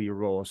basically a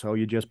RAW. So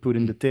you just put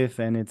in the TIFF,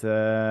 and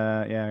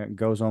it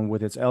goes on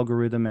with its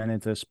algorithm, and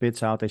it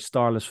spits out a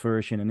starless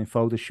version. And in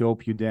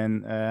Photoshop, you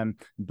then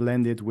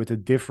blend it with the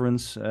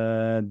difference,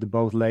 the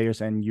both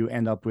layers, and you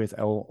end up with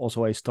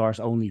also a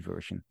stars-only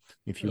version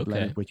if you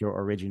blend it with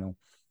your original.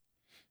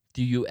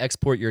 Do you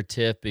export your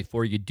TIFF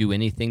before you do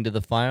anything to the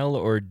file,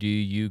 or do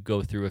you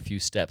go through a few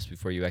steps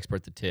before you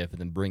export the TIFF and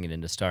then bring it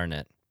into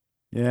StarNet?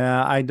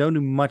 Yeah, I don't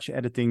do much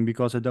editing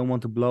because I don't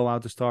want to blow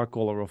out the star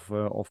color,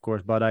 of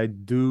course, but I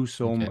do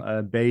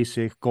some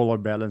basic color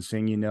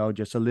balancing,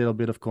 just a little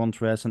bit of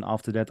contrast, and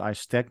after that I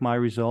stack my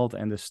result,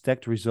 and the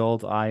stacked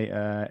result I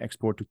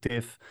export to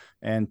TIFF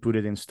and put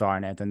it in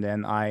StarNet, and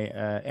then I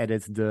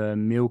edit the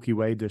Milky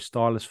Way, the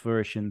starless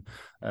version,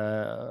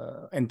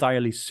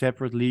 entirely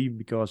separately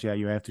because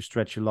you have to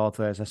stretch a lot,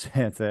 as I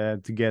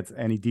said, to get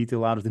any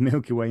detail out of the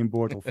Milky Way in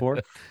Bortle 4.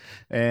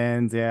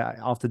 And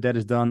after that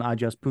is done, I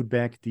just put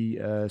back the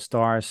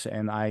stars,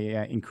 and I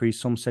increase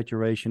some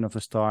saturation of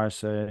the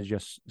stars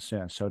just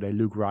so they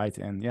look right.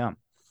 And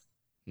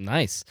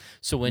nice.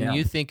 So when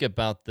you think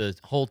about the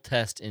whole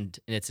test in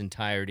its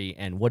entirety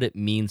and what it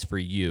means for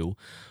you,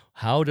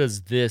 how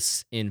does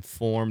this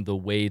inform the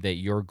way that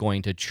you're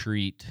going to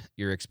treat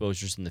your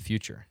exposures in the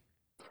future?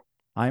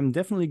 I'm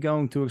definitely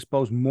going to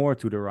expose more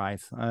to the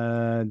right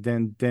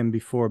than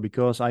before,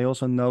 because I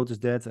also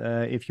noticed that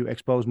if you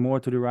expose more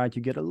to the right,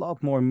 you get a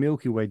lot more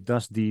Milky Way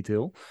dust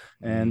detail,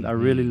 and I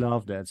really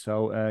love that.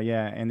 So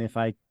yeah, and if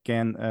I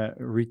can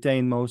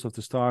retain most of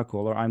the star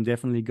color, I'm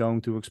definitely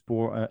going to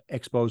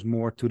expose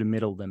more to the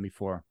middle than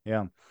before.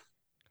 Yeah.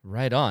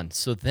 Right on.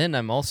 So then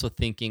I'm also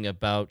thinking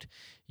about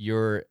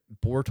your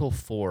Bortle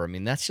 4. I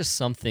mean, that's just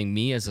something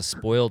me as a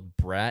spoiled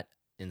brat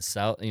in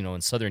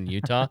in southern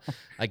Utah,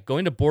 like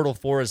going to Bortle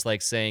 4 is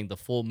like saying the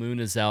full moon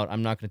is out,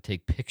 I'm not going to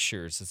take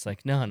pictures. It's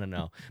like, no, no,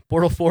 no.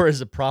 Bortle 4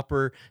 is a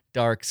proper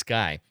dark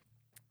sky.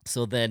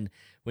 So then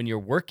when you're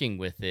working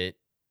with it,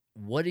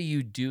 what do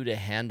you do to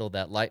handle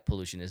that light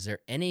pollution? Is there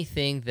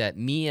anything that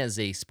me as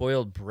a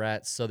spoiled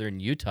brat southern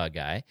Utah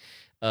guy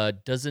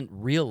doesn't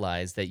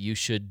realize that you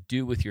should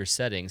do with your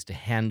settings to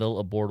handle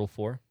a Bortle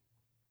 4?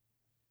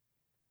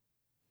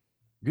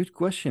 Good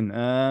question.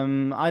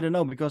 I don't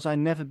know, because I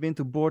never been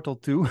to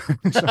Bortle 2,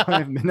 so I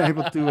haven't been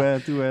able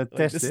to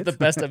test This is it. the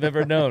best I've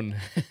ever known.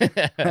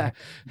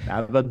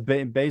 But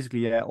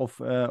basically, yeah,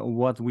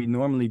 what we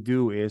normally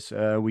do is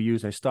we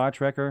use a star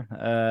tracker,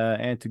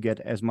 and to get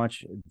as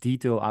much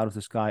detail out of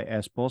the sky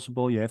as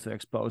possible, you have to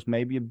expose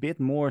maybe a bit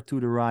more to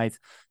the right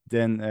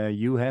than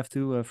you have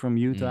to from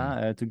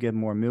Utah to get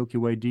more Milky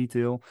Way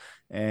detail.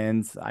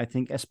 And I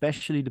think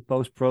especially the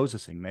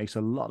post-processing makes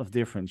a lot of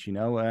difference.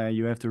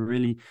 You have to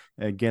really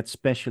get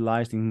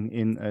specialized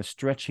in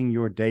stretching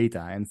your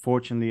data. And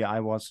fortunately, I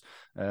was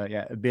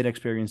a bit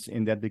experienced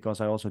in that,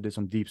 because I also did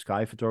some deep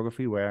sky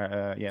photography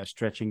where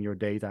stretching your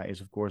data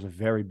is of course a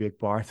very big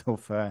part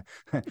of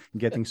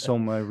getting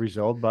some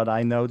result. But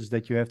I noticed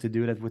that you have to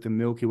do that with the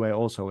Milky Way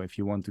also if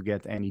you want to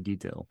get any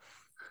detail.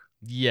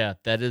 Yeah,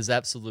 that is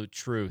absolute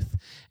truth.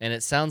 And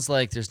it sounds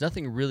like there's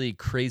nothing really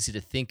crazy to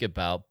think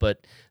about.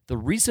 But the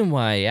reason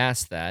why I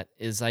asked that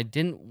is I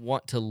didn't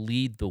want to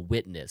lead the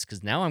witness,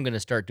 because now I'm going to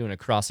start doing a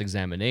cross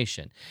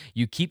examination.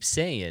 You keep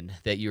saying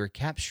that you're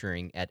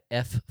capturing at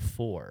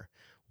f4.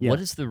 Yeah. What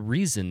is the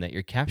reason that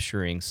you're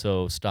capturing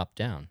so stop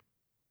down?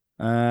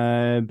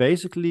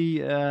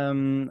 Basically,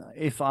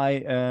 if I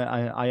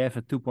have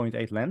a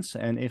 2.8 lens,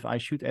 and if I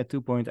shoot at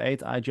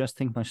 2.8, I just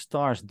think my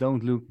stars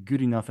don't look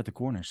good enough at the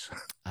corners.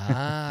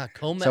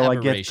 Coma so aberration.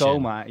 I get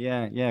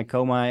coma,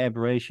 coma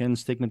aberration,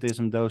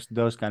 stigmatism,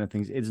 those kind of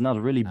things. It's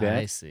not really bad.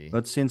 I see.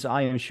 But since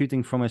I am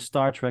shooting from a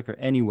star tracker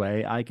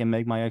anyway, I can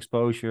make my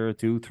exposure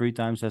 2-3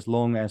 times as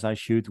long as I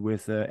shoot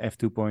with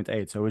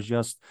f2.8. So it's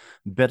just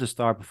better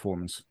star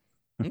performance.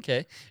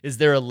 Okay. Is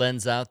there a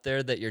lens out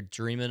there that you're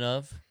dreaming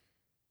of?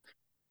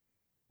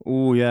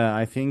 Oh yeah,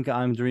 I think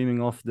I'm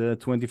dreaming of the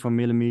 24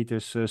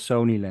 millimeters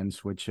Sony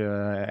lens, which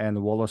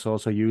and Wallace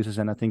also uses,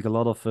 and I think a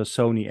lot of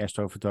Sony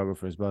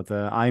astrophotographers. But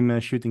I'm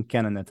shooting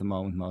Canon at the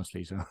moment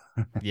mostly. So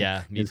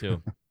yeah, me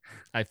too.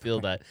 I feel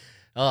that.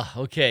 Oh,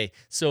 okay.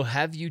 So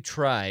have you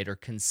tried or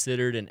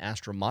considered an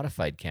astro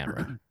modified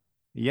camera?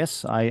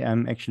 Yes, I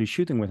am actually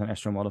shooting with an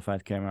astro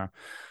modified camera.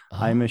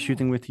 I'm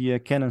shooting with the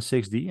Canon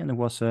 6D, and it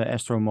was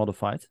astro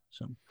modified.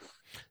 So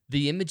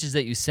the images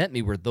that you sent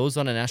me, were those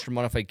on an astro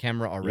modified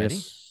camera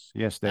already?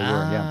 Yes, they were.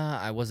 Yeah,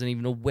 I wasn't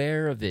even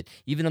aware of it.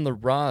 Even on the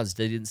RAWs,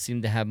 they didn't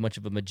seem to have much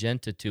of a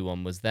magenta to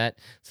them. Was that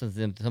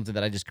something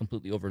that I just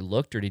completely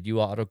overlooked, or did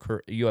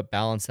you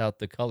balance out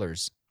the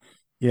colors?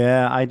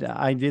 Yeah,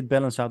 I did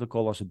balance out the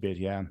colors a bit.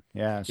 Yeah.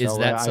 So is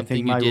that I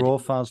think my raw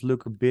files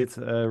look a bit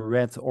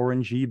red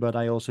orangey, but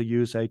I also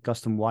use a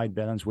custom white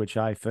balance, which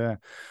I've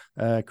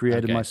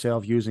created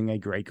myself using a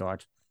gray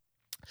card.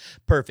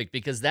 Perfect,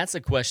 because that's a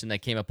question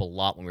that came up a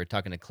lot when we were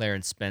talking to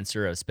Clarence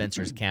Spencer of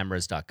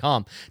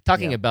spencerscameras.com,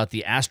 talking about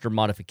the astro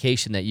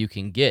modification that you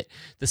can get.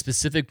 The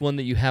specific one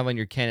that you have on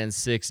your Canon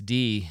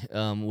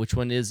 6D, which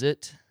one is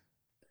it?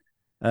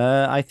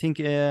 I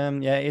think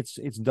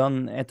it's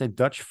done at a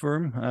Dutch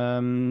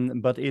firm,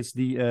 but it's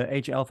the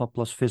H Alpha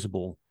Plus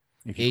Visible.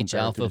 H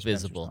Alpha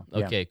Visible.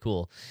 Okay,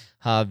 cool.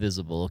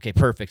 Visible. Okay,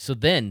 perfect. So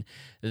then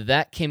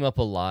that came up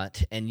a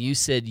lot, and you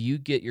said you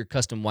get your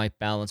custom white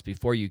balance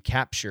before you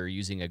capture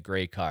using a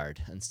gray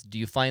card. And do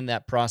you find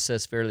that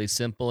process fairly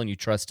simple and you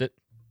trust it?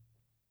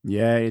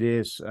 Yeah, it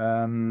is.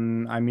 I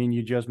mean,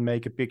 you just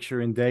make a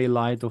picture in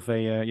daylight of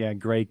a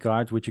gray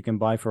card, which you can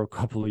buy for a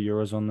couple of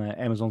euros on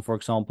Amazon, for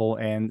example,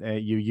 and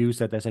you use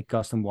that as a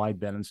custom white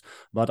balance.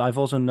 But I've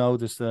also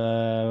noticed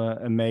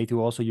a mate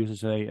who also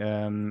uses a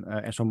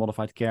astro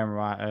modified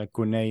camera,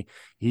 Cornet.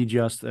 He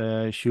just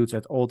shoots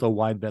at auto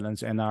white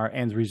balance, and our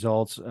end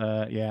results,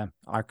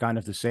 are kind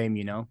of the same,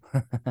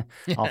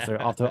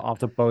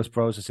 after post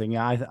processing.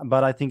 Yeah,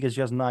 but I think it's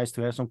just nice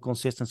to have some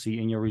consistency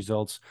in your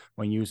results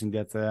when using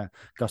that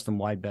custom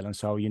white balance,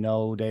 so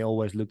they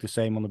always look the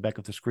same on the back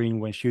of the screen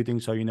when shooting,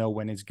 so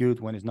when it's good,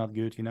 when it's not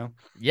good.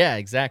 Yeah,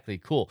 exactly.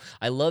 Cool.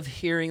 I love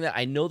hearing that.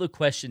 I know the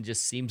question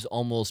just seems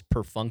almost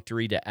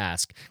perfunctory to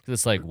ask, because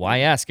it's like, why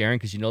ask, Aaron?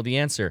 Because you know the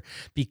answer.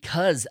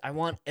 Because I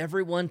want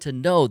everyone to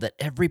know that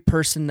every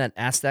person that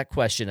asked that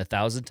question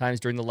 1,000 times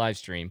during the live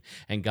stream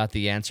and got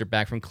the answer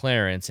back from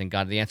Clarence and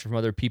got the answer from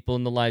other people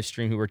in the live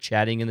stream who were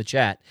chatting in the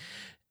chat,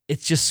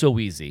 It's just so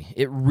easy.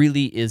 It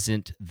really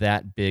isn't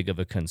that big of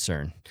a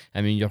concern.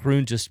 I mean,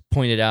 Jeroen just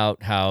pointed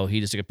out how he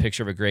just took a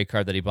picture of a gray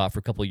card that he bought for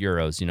a couple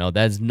euros.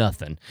 That's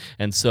nothing.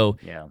 And so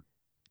yeah.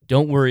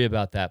 Don't worry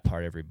about that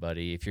part,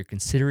 everybody. If you're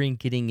considering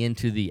getting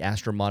into the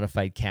Astro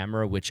Modified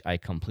camera, which I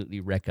completely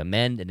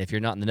recommend, and if you're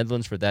not in the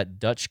Netherlands for that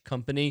Dutch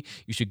company,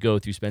 you should go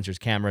through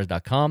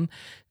spencerscameras.com.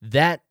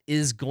 That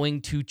is going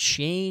to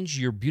change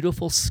your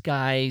beautiful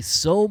sky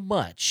so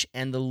much,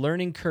 and the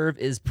learning curve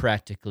is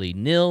practically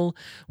nil,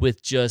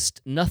 with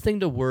just nothing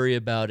to worry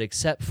about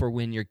except for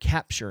when you're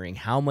capturing.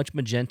 How much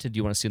magenta do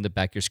you want to see on the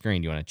back of your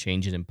screen? Do you want to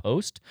change it in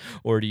post,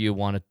 or do you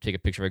want to take a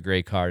picture of a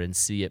gray card and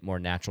see it more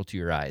natural to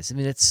your eyes? I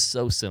mean, it's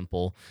so simple.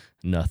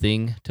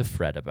 Nothing to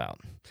fret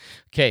about.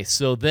 Okay,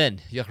 so then,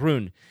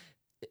 Jeroen,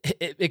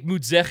 ik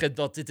moet zeggen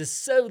dat het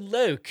is zo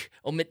leuk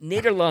om met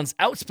Nederlands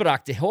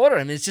uitspraak te horen.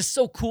 I mean, it's just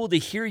so cool to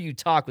hear you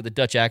talk with a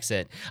Dutch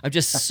accent. I'm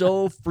just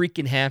so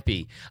freaking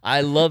happy.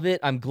 I love it.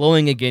 I'm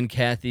glowing again,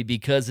 Kathy,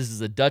 because this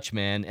is a Dutch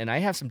man, and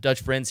I have some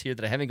Dutch friends here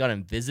that I haven't gone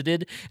and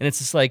visited, and it's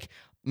just like,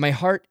 my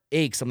heart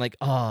aches. I'm like,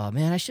 oh,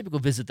 man, I should go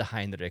visit the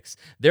Heinrichs.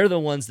 They're the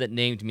ones that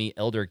named me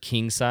Elder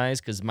King size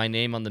because my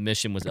name on the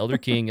mission was Elder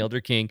King, Elder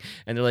King.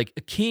 And they're like,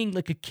 a king,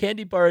 like a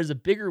candy bar is a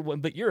bigger one,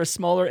 but you're a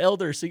smaller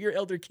elder, so you're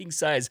Elder King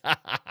size.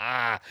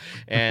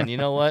 And you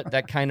know what?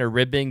 That kind of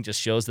ribbing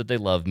just shows that they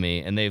love me,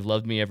 and they've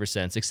loved me ever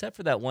since, except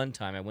for that one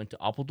time I went to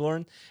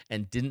Apeldoorn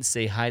and didn't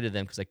say hi to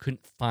them because I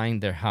couldn't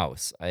find their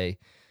house.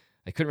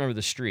 I couldn't remember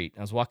the street.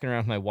 I was walking around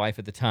with my wife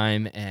at the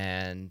time,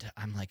 and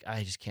I'm like,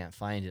 I just can't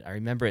find it. I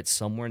remember it's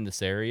somewhere in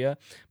this area,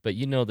 but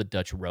the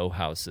Dutch row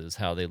houses,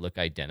 how they look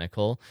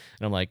identical.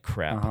 And I'm like,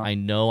 crap, I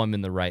know I'm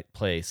in the right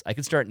place. I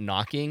could start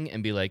knocking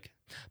and be like,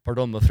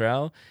 pardon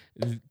mevrouw,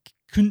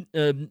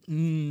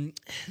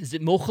 is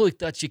it mogelijk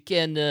dat je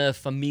ken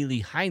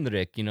familie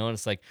Heinrich? And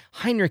it's like,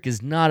 Heinrich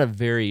is not a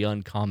very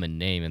uncommon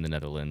name in the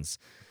Netherlands.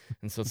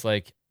 And so it's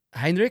like,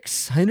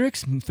 Heinrichs,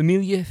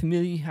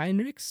 familie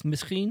Heinrichs,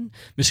 misschien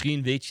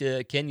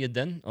ken je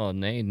dan? Oh,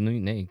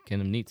 nee, ken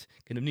hem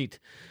niet.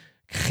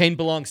 Geen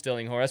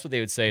belangstelling, hoor. That's what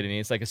they would say to me.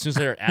 It's like as soon as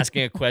they're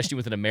asking a question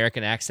with an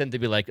American accent,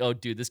 they'd be like, oh,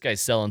 dude, this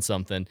guy's selling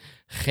something.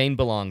 Geen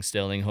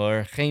belangstelling,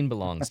 hoor. Geen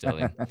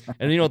belangstelling.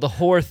 And the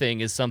whore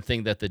thing is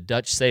something that the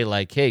Dutch say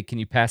like, hey, can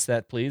you pass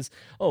that, please?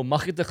 Oh,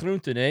 mag ik de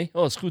groenten, eh?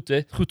 Oh, it's goed,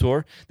 eh? Goed,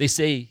 hoor. They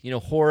say,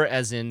 whore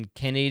as in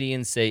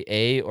Canadians say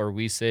a, or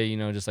we say,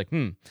 just like,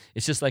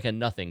 It's just like a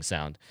nothing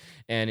sound.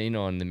 And, in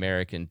the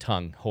American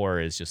tongue,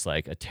 whore is just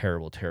like a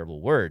terrible,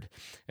 terrible word.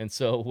 And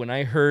so when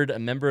I heard a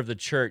member of the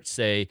church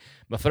say,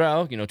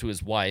 mevrouw, to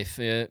his wife,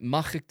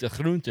 mag ik de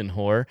groenten,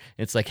 whore?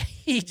 It's like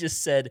he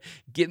just said,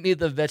 get me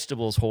the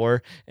vegetables,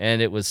 whore.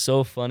 And it was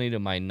so funny to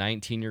my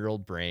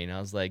 19-year-old brain. I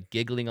was like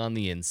giggling on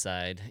the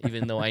inside,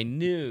 even though I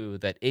knew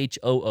that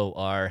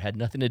H-O-O-R had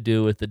nothing to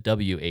do with the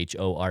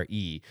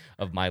W-H-O-R-E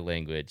of my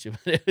language.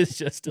 But it was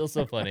just still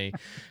so funny.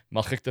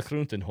 Mag ik de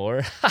groenten,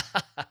 whore?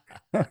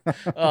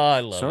 Oh, I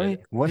love Sorry,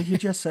 it. what did you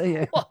just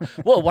say?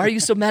 Well, why are you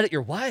so mad at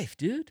your wife,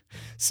 dude?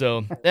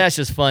 So that's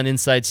just fun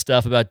inside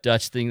stuff about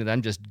Dutch thing that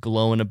I'm just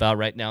glowing about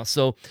right now.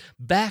 So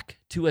back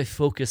to a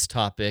focus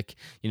topic,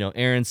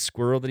 Aaron's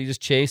squirrel that he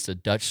just chased, a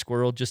Dutch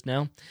squirrel just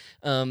now.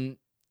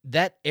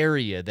 That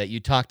area that you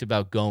talked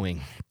about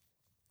going,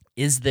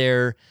 is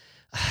there,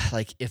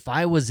 like if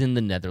I was in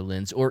the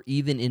Netherlands or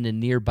even in a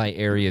nearby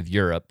area of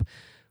Europe,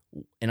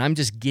 and I'm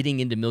just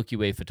getting into Milky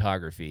Way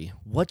photography,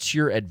 what's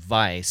your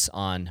advice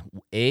on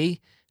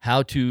A,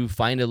 how to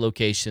find a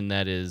location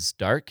that is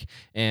dark,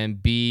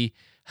 and B,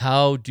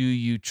 how do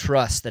you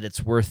trust that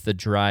it's worth the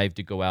drive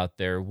to go out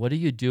there? What do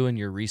you do in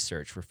your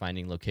research for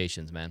finding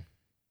locations, man?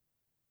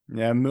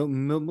 Yeah,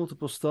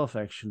 multiple stuff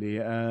actually.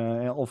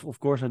 Of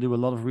course, I do a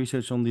lot of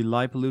research on the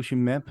light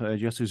pollution map,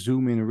 just to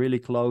zoom in really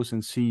close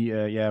and see,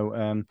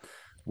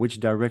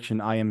 which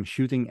direction I am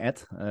shooting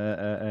at.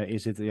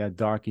 Is it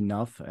dark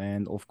enough?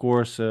 And of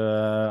course,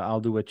 I'll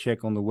do a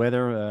check on the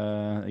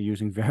weather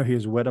using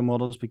various weather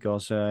models,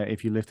 because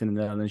if you lived in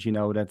the Netherlands, you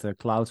know that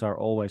clouds are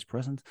always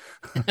present.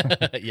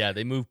 Yeah,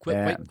 they move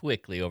quite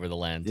quickly over the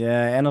land.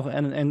 Yeah,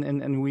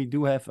 and we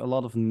do have a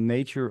lot of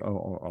nature,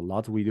 or a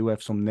lot. We do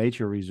have some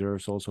nature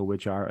reserves also,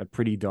 which are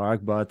pretty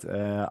dark. But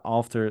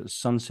after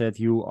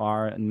sunset, you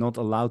are not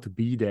allowed to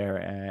be there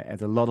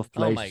at a lot of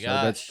places. Oh my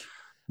gosh. So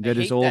that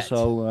is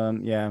also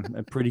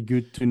pretty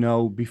good to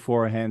know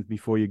beforehand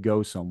before you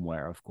go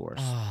somewhere, of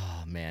course.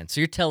 Oh man,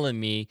 so you're telling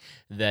me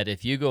that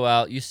if you go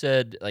out, you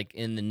said like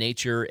in the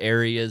nature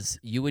areas,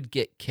 you would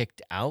get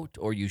kicked out,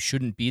 or you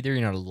shouldn't be there,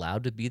 you're not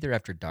allowed to be there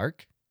after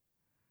dark?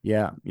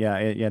 Yeah,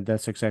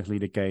 that's exactly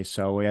the case.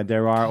 So yeah,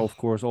 there are of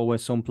course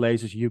always some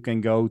places you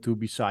can go to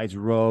besides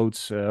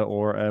roads,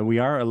 or we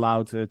are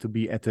allowed to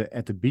be at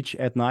the beach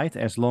at night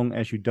as long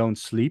as you don't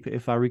sleep,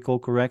 if I recall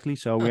correctly.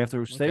 So we have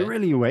to stay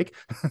really awake.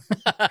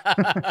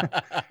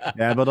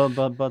 Yeah, but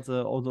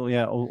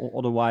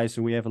otherwise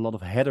we have a lot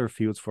of header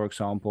fields, for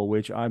example,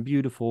 which are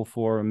beautiful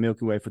for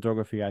Milky Way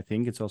photography. I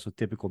think it's also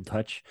typical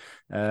Dutch.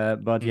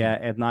 But yeah,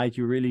 at night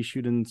you really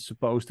shouldn't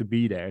supposed to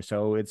be there.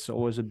 So it's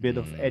always a bit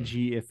of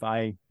edgy if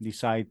I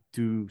decide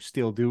to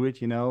still do it,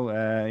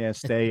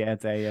 stay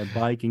at a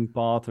biking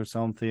path or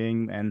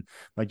something,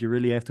 but you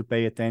really have to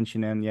pay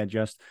attention and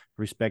just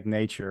respect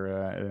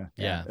nature.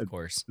 Of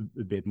course,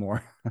 a bit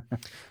more.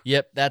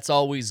 Yep, that's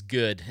always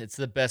good. It's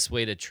the best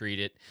way to treat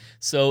it.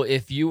 So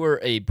if you were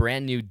a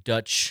brand new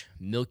Dutch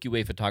Milky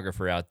Way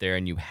photographer out there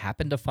and you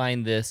happen to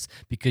find this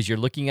because you're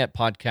looking at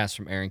podcasts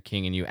from Aaron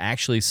King and you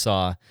actually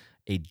saw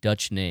a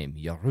Dutch name,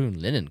 Jeroen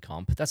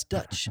Linnenkamp, that's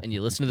Dutch, and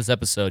you listen to this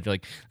episode, you're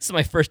like, this is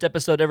my first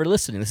episode ever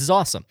listening. This is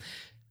awesome.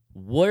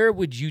 Where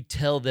would you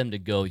tell them to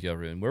go,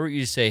 Jeroen? Where would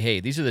you say, hey,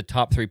 these are the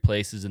top 3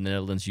 places in the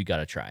Netherlands you got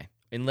to try?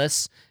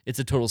 Unless it's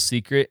a total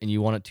secret and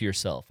you want it to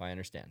yourself. I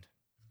understand.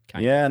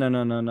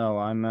 No.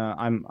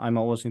 I'm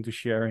always into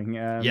sharing.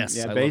 Yes.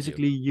 Yeah,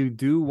 basically, you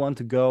do want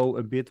to go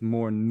a bit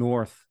more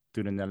north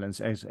to the Netherlands,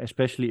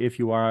 especially if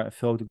you are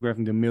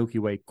photographing the Milky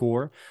Way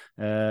core.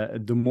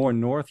 The more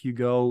north you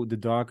go, the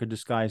darker the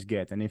skies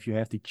get. And if you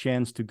have the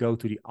chance to go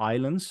to the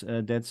islands,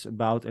 that's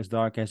about as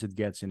dark as it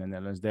gets in the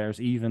Netherlands. There's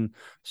even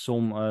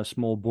some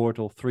small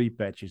Bortle 3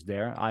 patches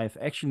there. I've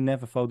actually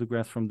never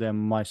photographed from them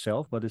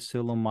myself, but it's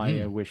still on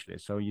my wish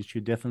list. So you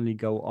should definitely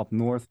go up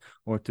north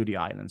or to the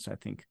islands, I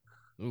think.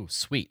 Ooh,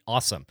 sweet.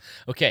 Awesome.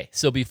 Okay,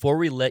 so before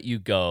we let you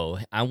go,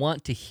 I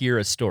want to hear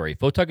a story.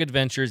 Photog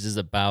Adventures is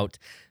about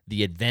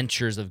the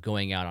adventures of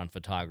going out on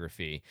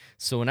photography.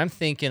 So when I'm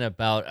thinking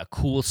about a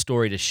cool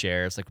story to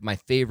share, it's like my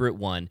favorite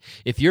one.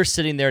 If you're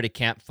sitting there at a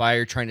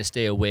campfire trying to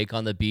stay awake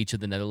on the beach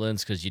of the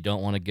Netherlands because you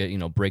don't want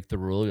to break the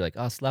rule, you're like,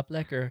 oh, slaap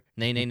lekker.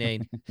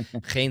 Nee.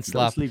 Geen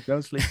slaap.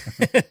 Don't sleep.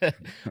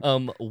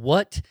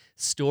 What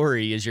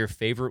story is your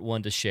favorite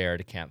one to share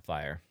at a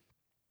campfire?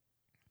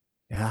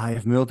 Yeah, I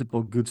have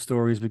multiple good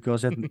stories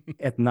because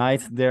at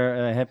night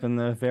there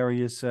happen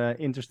various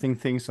interesting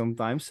things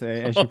sometimes,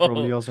 as you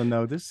probably also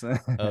notice.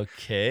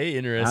 Okay,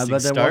 interesting.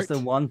 But there was the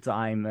one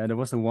time.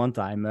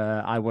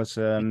 I was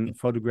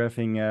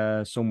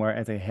photographing somewhere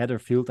at a header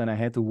field, and I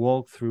had to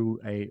walk through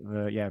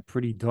a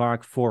pretty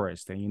dark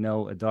forest. And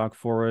a dark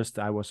forest.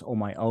 I was on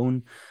my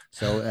own,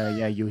 so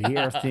you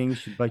hear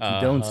things, but you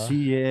don't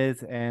see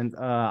it. And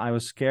I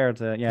was scared.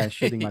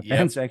 Shitting my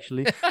pants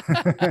actually.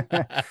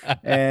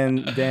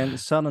 And then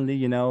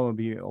suddenly,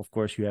 of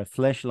course, you have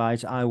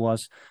flashlights. I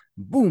was,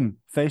 boom,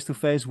 face to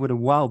face with a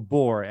wild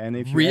boar. And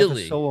if you ever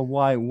saw a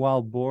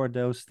wild boar,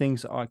 those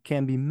things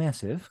can be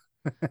massive.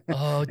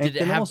 Oh, did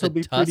it have the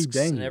tusks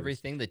and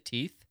everything, the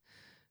teeth?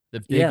 The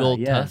big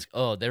old tusks?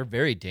 Oh, they're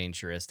very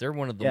dangerous. They're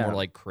one of the more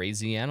like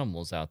crazy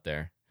animals out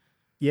there.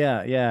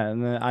 Yeah.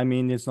 And I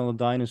mean, it's not a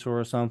dinosaur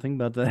or something,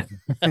 but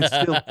it's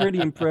still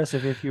pretty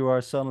impressive if you are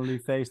suddenly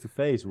face to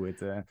face with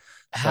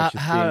such a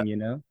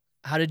thing,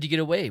 How did you get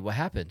away? What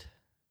happened?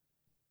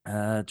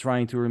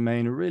 Trying to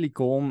remain really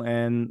calm,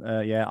 and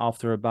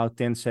after about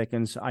 10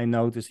 seconds I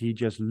noticed he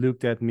just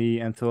looked at me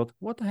and thought,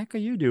 what the heck are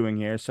you doing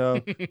here? So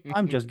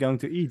I'm just going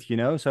to eat,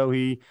 so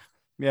he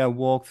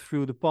walked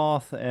through the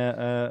path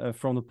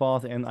from the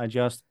path, and I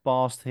just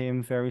passed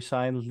him very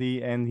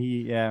silently, and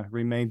he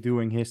remained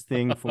doing his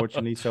thing,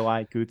 fortunately, so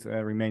I could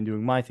remain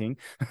doing my thing.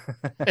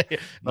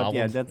 But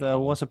that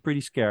was a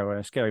pretty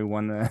scary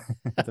one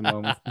at the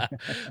moment.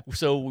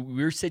 So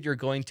you said you're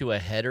going to a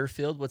header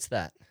field. What's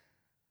that?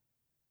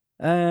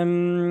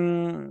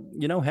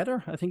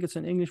 Header. I think it's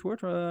an English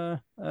word.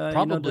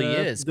 Probably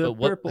is. But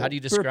how do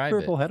you describe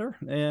purple it? Header.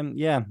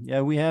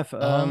 We have.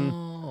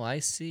 I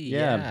see.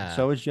 Yeah.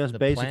 So it's just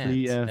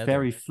basically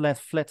very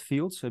flat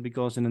fields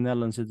because in the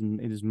Netherlands it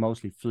is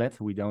mostly flat.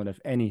 We don't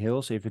have any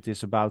hills. If it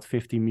is about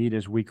 50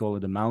 meters, we call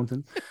it a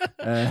mountain.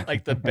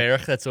 Like the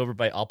berg that's over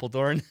by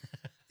Apeldoorn.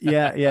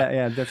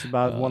 Yeah. That's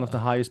about one of the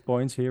highest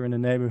points here in the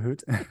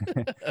neighborhood.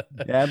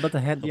 But the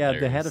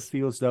header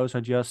fields, those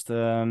are just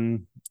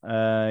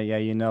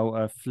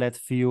flat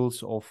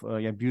fields of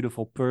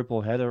beautiful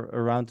purple heather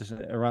around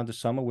the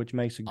summer, which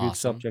makes a good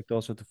subject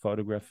also to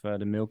photograph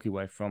the Milky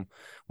Way from.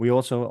 We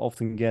also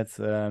often get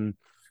some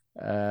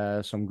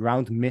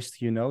ground mist,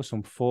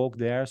 some fog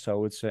there,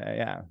 so it's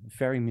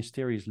very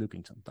mysterious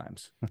looking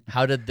sometimes.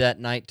 How did that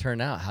night turn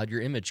out? How'd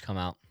your image come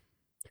out?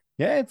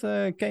 Yeah,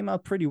 it came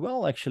out pretty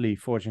well, actually,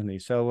 fortunately.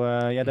 So,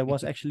 there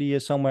was actually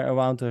somewhere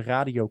around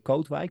Radio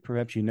Kootwijk,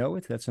 perhaps you know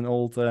it. That's an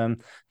old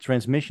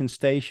transmission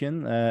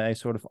station, a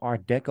sort of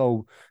Art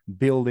Deco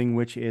building,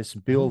 which is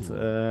built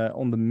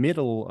in the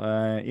middle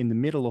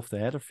of the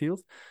header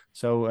field.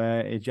 So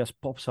it just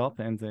pops up,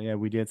 and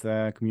we did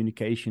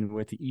communication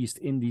with the East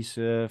Indies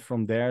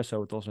from there,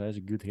 so it also has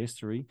a good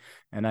history.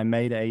 And I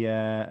made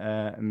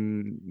a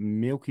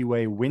Milky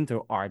Way winter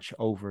arch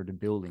over the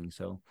building,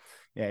 so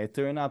it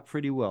turned out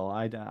pretty well.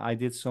 I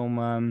did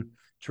some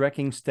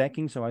tracking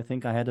stacking, so I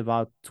think I had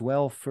about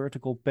 12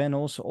 vertical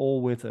panels,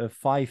 all with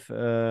five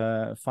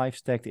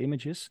stacked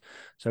images.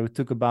 So it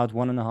took about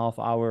 1.5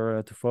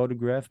 hours to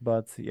photograph,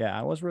 but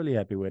I was really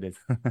happy with it.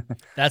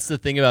 That's the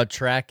thing about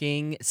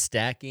tracking,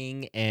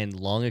 stacking, and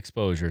long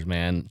exposures,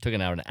 man. It took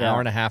an hour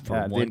and a half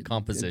for one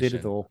composition. Did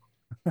it all.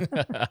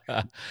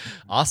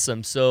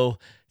 Awesome. So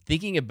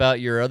thinking about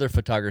your other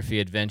photography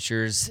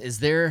adventures, is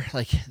there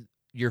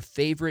your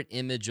favorite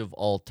image of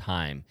all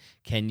time.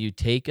 Can you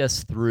take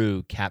us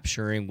through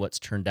capturing what's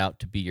turned out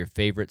to be your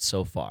favorite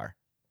so far?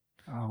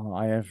 Oh,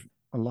 I have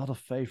a lot of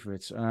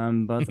favorites.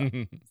 But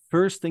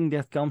first thing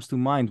that comes to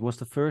mind was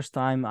the first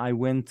time I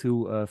went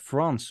to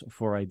France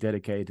for a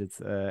dedicated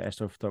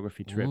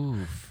astrophotography trip.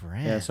 Ooh,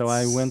 Yeah, so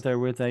I France. went there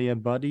with a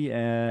buddy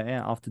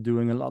after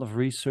doing a lot of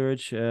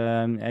research.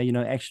 You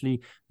know,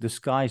 actually, the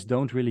skies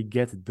don't really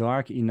get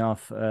dark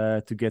enough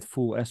to get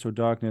full astro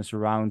darkness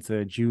around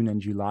June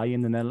and July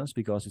in the Netherlands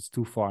because it's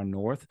too far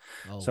north.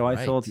 Oh, So I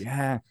thought, right.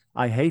 yeah,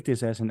 I hate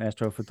this as an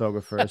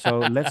astrophotographer. So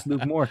let's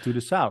look more to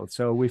the south.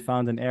 So we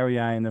found an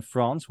area in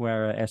France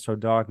where astro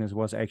darkness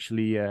was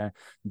actually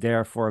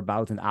there for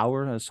about an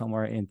hour,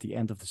 somewhere in the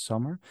end of the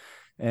summer.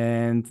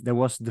 And that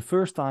was the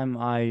first time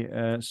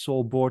I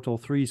saw Bortle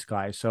 3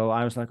 sky. So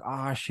I was like,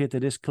 ah, shit,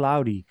 it is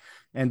cloudy.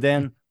 And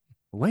then,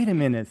 wait a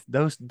minute,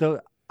 those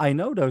I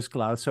know those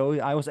clouds. So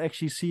I was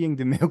actually seeing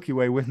the Milky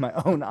Way with my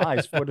own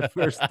eyes for the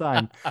first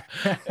time.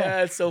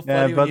 Yeah, it's so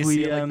Yeah, funny when but you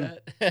see it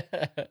like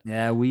that.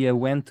 yeah, we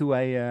went to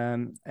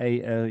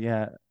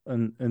yeah,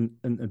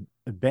 an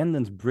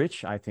abandoned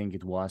bridge, I think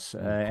it was, Ooh,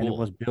 and it cool.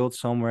 was built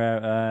somewhere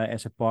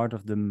as a part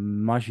of the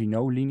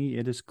Maginot Linie,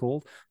 it is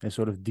called, a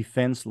sort of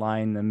defense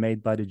line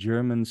made by the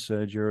Germans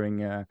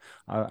during,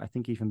 I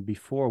think even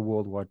before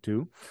World War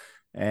II.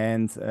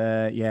 And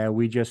yeah,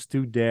 we just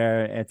stood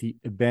there at the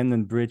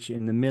abandoned bridge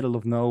in the middle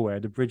of nowhere.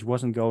 The bridge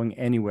wasn't going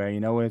anywhere, you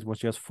know, it was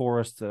just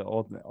forest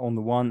on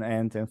the one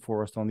end and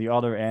forest on the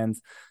other end.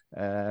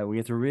 We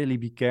had to really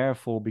be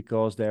careful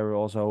because there were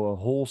also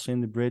holes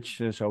in the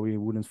bridge, so we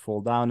wouldn't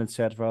fall down,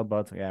 etc.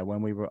 But yeah,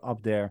 when we were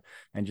up there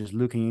and just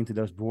looking into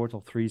those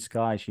Bortle 3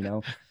 skies, you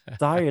know,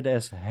 tired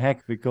as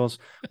heck because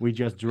we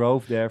just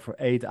drove there for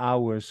 8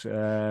 hours. We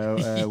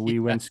Yeah.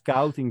 went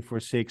scouting for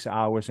 6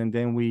 hours, and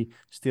then we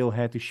still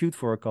had to shoot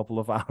for a couple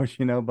of hours,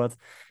 you know. But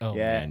Oh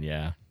yeah, man,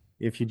 yeah.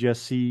 if you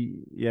just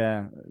see,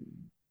 yeah,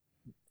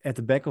 at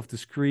the back of the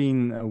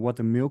screen what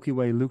the Milky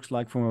Way looks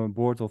like from a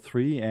Bortle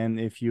 3, and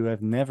if you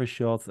have never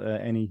shot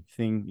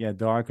anything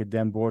darker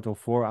than Bortle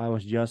 4, I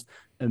was just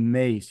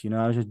amazed. You know,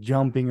 I was just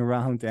jumping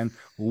around and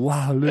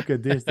wow, look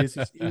at this. This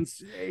is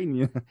insane.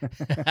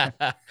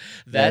 Yeah,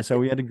 That so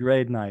we had a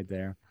great night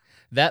there.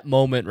 that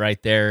moment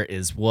right there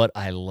is what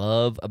I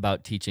love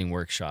about teaching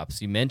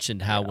workshops. You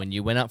mentioned how Yeah. when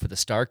you went out for the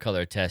star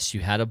color test,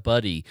 you had a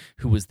buddy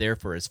who was there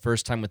for his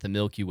first time with the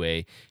Milky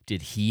Way.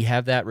 Did he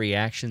have that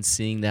reaction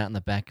seeing that in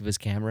the back of his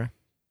camera?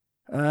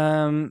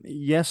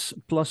 Yes,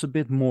 plus a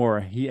bit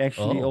more. He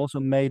actually Oh. also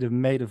made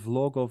a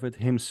vlog of it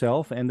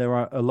himself, and there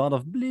are a lot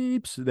of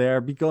bleeps there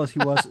because he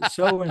was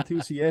so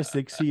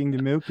enthusiastic seeing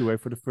the Milky Way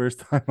for the first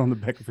time on the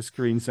back of a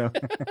screen. So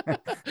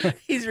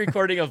He's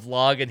recording a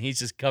vlog and he's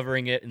just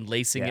covering it and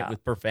lacing it yeah,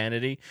 with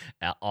profanity.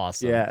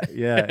 Awesome. yeah.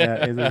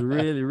 It was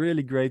really,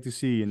 really great to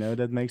see. You know,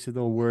 that makes it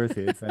all worth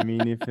it. I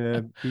mean, if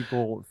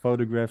people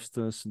photograph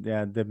us,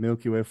 yeah, the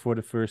Milky Way for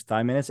the first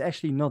time, and it's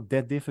actually not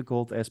that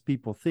difficult as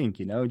people think.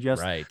 You know,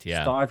 just Right,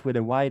 yeah. start with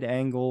a wide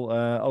angle,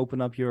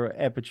 open up your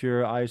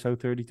aperture, ISO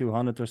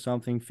 3200 or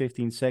something,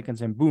 15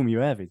 seconds, and boom, you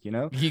have it. You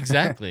know,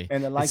 Exactly.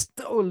 and they're like It's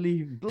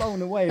totally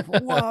blown away.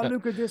 Wow,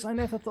 look at this! I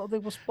never thought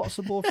it was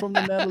possible from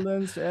the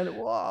Netherlands, and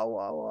wow.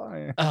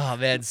 Oh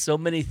man, so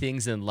many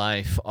things in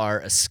life are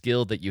a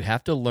skill that you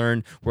have to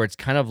learn where it's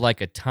kind of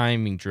like a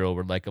timing drill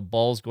where like a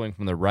ball's going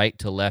from the right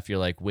to left. You're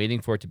like waiting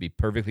for it to be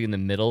perfectly in the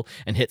middle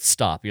and hit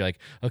stop. You're like,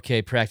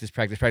 okay, practice,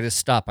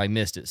 stop, I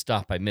missed it,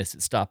 stop, I missed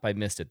it, stop, I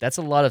missed it. That's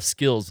a lot of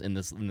skills in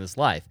this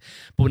life.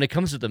 But when it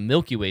comes to the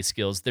Milky Way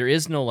skills, there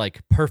is no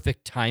like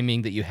perfect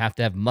timing that you have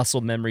to have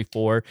muscle memory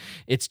for.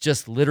 It's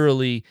just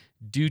literally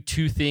do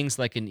two things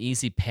like an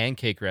easy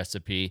pancake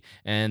recipe,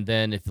 and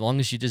then as long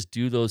as you just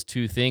do those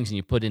two things and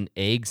you put in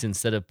eggs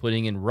instead of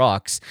putting in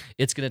rocks,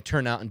 it's going to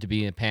turn out into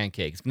being a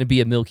pancake. It's going to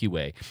be a Milky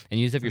Way. And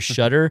you just have your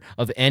shutter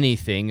of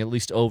anything at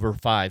least over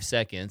 5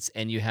 seconds,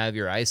 and you have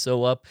your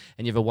ISO up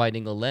and you have a wide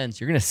angle lens.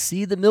 You're going to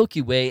see the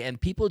Milky Way, and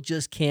people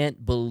just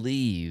can't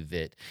believe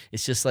it.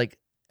 It's just like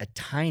a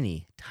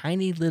tiny,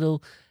 tiny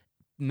little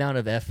amount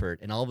of effort,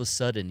 and all of a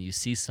sudden you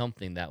see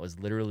something that was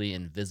literally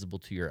invisible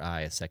to your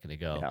eye a second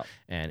ago, Yeah.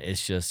 and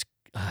it's just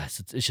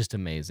it's just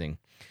amazing.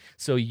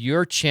 So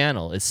your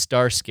channel is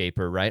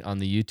Starscaper, right, on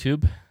the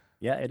YouTube?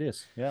 Yeah, it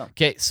is. Yeah.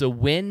 Okay, so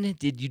when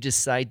did you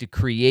decide to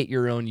create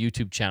your own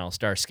YouTube channel,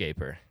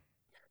 Starscaper?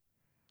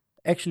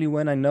 Actually,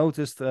 when I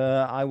noticed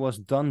I was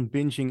done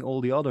binging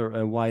all the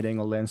other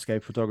wide-angle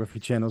landscape photography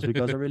channels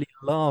because I really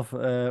love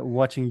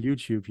watching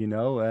YouTube, you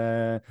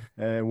know,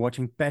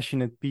 watching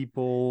passionate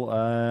people,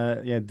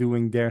 yeah,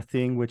 doing their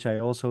thing, which I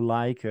also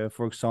like.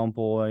 For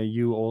example,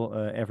 you all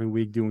every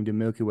week doing the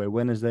Milky Way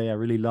Wednesday. I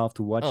really love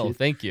to watch Oh, it.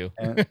 thank you.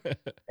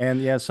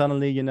 And yeah,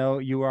 suddenly, you know,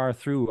 you are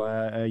through.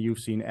 You've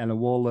seen Alan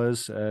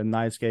Wallace,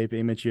 Nightscape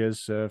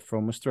Images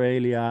from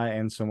Australia,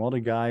 and some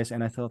other guys.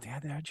 And I thought, yeah,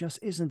 there just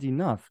isn't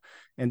enough.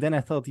 And then then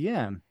I thought,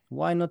 yeah,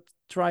 why not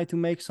try to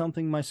make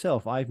something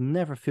myself? I've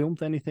never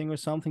filmed anything or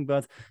something,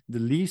 but the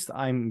least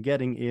I'm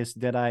getting is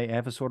that I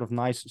have a sort of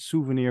nice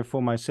souvenir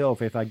for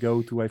myself if I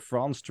go to a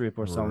France trip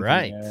or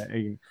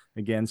something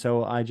again.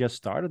 So I just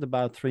started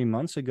about 3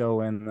 months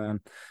ago, and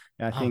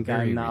I think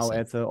I'm now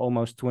at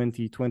almost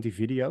 20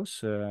 videos.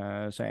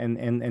 So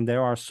and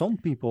there are some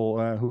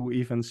people who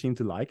even seem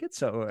to like it.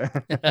 So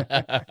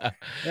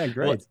yeah,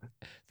 great. Well,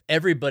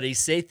 everybody,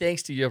 say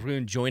thanks to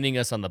Jeroen joining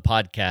us on the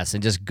podcast,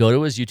 and just go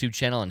to his YouTube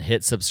channel and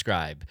hit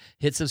subscribe.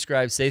 Hit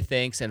subscribe, say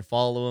thanks, and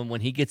follow him.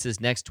 When he gets his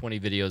next 20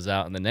 videos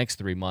out in the next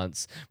 3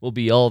 months, we'll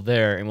be all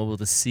there, and we'll be able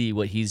to see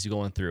what he's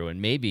going through.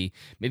 And maybe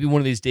one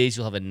of these days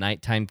you'll have a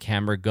nighttime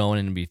camera going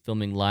and be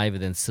filming live,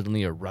 and then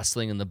suddenly a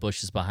rustling in the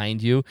bushes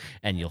behind you,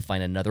 and you'll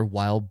find another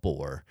wild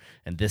boar.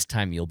 And this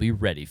time you'll be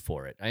ready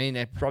for it. I mean,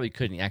 I probably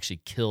couldn't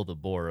actually kill the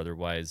boar,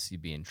 otherwise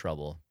you'd be in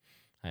trouble,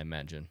 I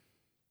imagine.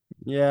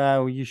 Yeah,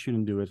 well, you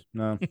shouldn't do it.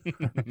 No,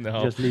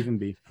 no. Just leave him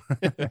be.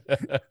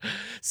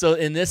 So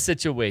in this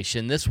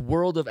situation, this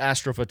world of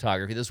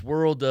astrophotography, this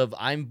world of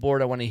I'm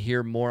bored, I want to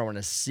hear more, I want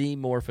to see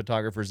more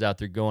photographers out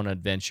there going on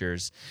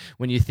adventures.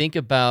 When you think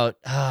about,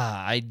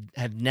 I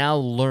have now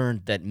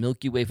learned that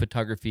Milky Way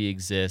photography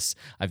exists.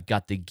 I've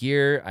got the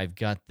gear, I've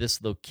got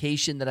this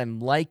location that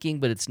I'm liking,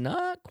 but it's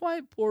not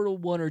quite Portal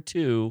 1 or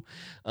 2.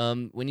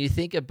 When you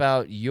think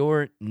about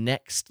your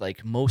next,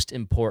 like, most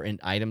important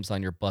items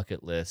on your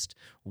bucket list,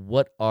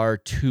 what are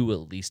 2 at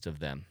least of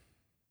them?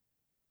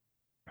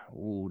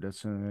 Oh,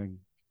 that's a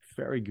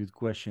very good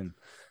question.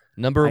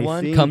 Number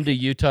 1, come to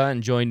Utah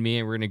and join me,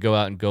 and we're going to go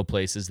out and go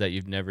places that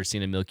you've never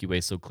seen a Milky Way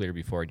so clear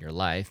before in your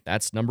life.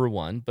 That's number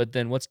 1. But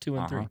then what's 2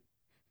 and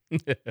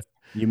 3?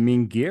 You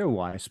mean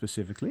gear-wise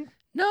specifically?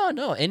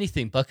 No,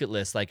 anything, bucket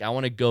list. Like, I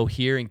want to go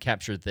here and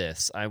capture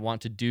this. I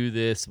want to do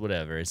this,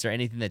 whatever. Is there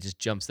anything that just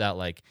jumps out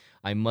like,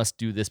 I must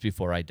do this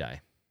before I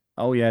die?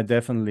 Oh yeah,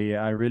 definitely.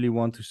 I really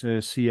want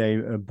to see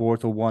a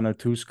Portal 1 or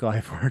 2 sky,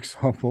 for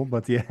example.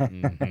 But yeah,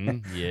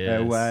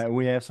 yes.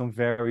 We have some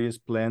various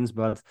plans.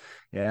 But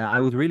yeah,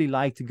 I would really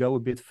like to go a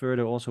bit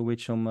further also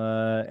with some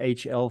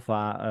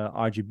H-alpha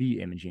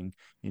RGB imaging.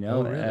 You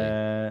know,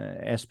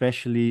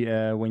 especially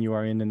when you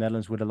are in the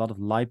Netherlands with a lot of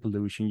light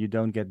pollution, you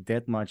don't get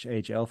that much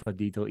H-alpha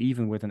detail,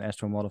 even with an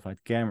Astro modified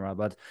camera.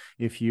 But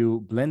if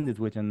you blend it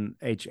with an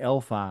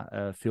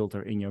H-alpha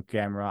filter in your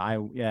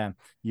camera,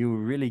 you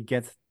really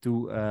get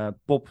to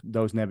pop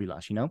those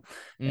nebulas, you know.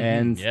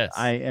 And yes.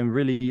 I am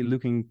really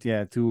looking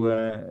to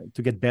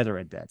get better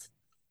at that.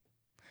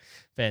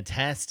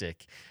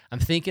 Fantastic. I'm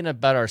thinking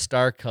about our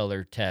star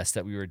color test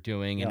that we were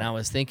doing, and I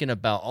was thinking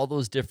about all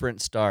those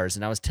different stars,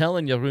 and I was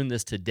telling Jeroen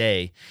this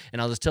today,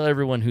 and I'll just tell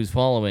everyone who's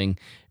following,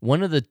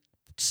 one of the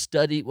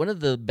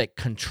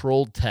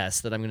controlled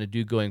tests that I'm going to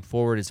do going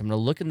forward is I'm going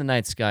to look in the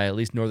night sky, at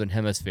least northern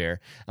hemisphere.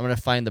 I'm going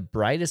to find the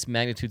brightest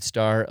magnitude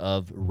star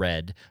of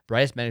red,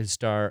 brightest magnitude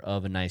star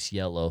of a nice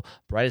yellow,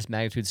 brightest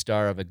magnitude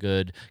star of a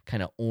good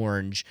kind of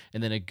orange,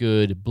 and then a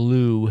good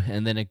blue,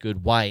 and then a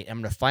good white.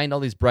 I'm going to find all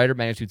these brighter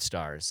magnitude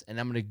stars, and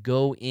I'm going to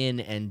go in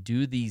and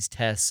do these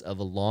tests of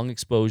a long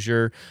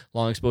exposure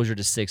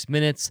to 6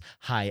 minutes,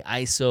 high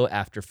ISO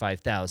after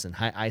 5,000,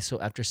 high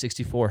ISO after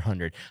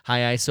 6,400,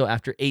 high ISO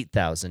after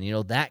 8,000. You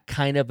know, that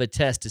kind of a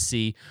test to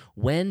see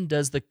when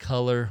does the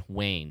color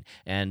wane.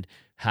 And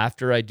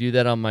after I do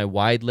that on my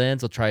wide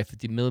lens, I'll try a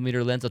 50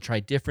 millimeter lens. I'll try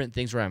different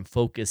things where I'm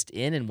focused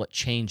in and what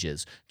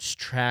changes. Just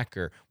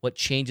tracker, what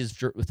changes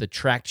with a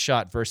tracked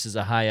shot versus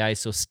a high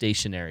ISO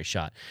stationary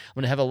shot. I'm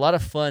going to have a lot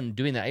of fun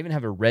doing that. I even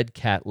have a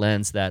RedCat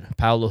lens that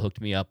Paolo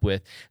hooked me up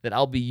with that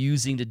I'll be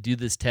using to do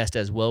this test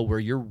as well, where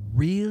you're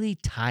really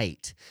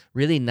tight,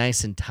 really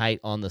nice and tight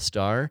on the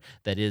star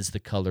that is the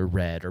color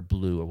red or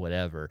blue or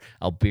whatever.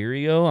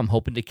 Albireo, I'm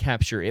hoping to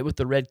capture it with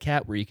the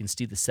RedCat where you can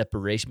see the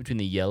separation between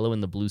the yellow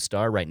and the blue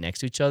star right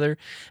next to each other,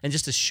 and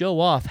just to show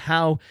off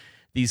how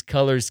these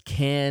colors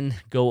can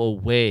go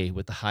away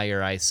with the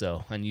higher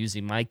ISO. And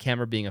using my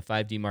camera being a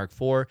 5D Mark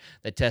IV,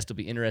 that test will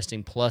be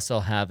interesting. Plus,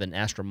 I'll have an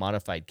Astro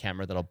modified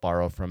camera that I'll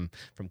borrow from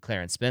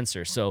Clarence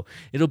Spencer. So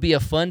it'll be a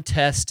fun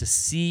test to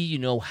see, you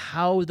know,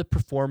 how the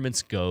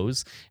performance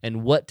goes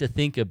and what to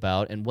think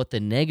about and what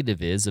the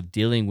negative is of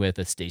dealing with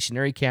a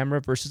stationary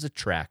camera versus a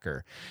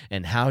tracker,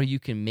 and how you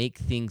can make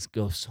things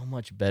go so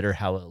much better,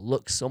 how it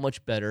looks so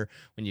much better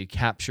when you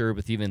capture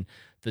with even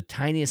the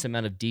tiniest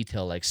amount of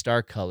detail like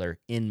star color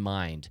in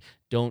mind.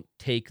 Don't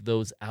take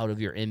those out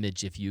of your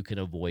image if you can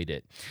avoid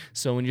it.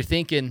 So when you're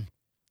thinking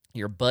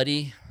your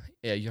buddy,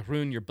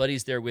 Jeroen, your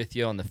buddy's there with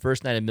you on the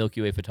first night of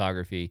Milky Way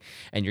photography,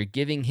 and you're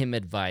giving him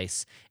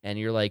advice, and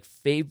you're like,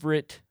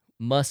 favorite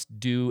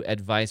must-do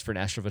advice for an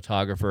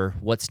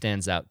astrophotographer, what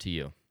stands out to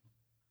you?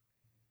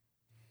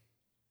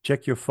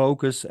 Check your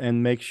focus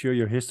and make sure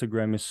your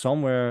histogram is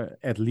somewhere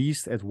at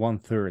least at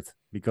 1/3.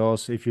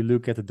 Because if you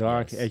look at the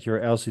dark at your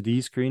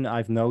LCD screen,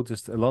 I've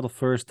noticed a lot of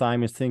first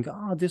timers think,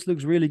 oh, this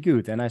looks really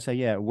good. And I say,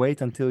 yeah, wait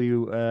until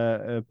you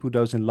put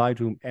those in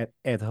Lightroom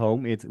at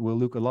home. It will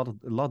look a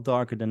lot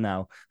darker than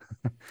now.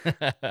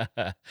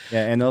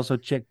 And also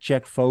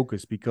check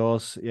focus,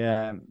 because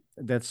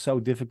that's so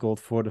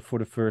difficult for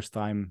the first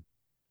time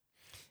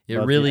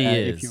It really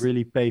is. If you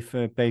really pay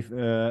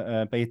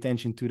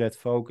attention to that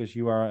focus,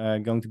 you are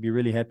going to be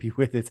really happy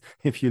with it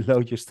if you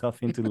load your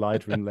stuff into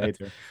Lightroom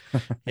later.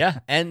 Yeah,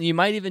 and you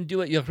might even do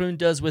what Jeroen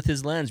does with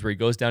his lens, where he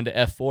goes down to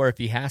f4 if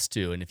he has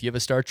to. And if you have a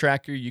star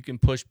tracker, you can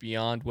push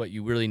beyond what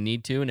you really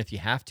need to. And if you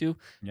have to,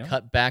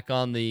 cut back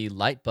on the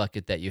light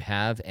bucket that you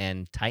have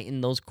and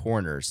tighten those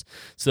corners.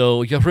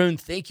 So Jeroen,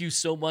 thank you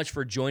so much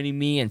for joining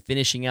me and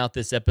finishing out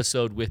this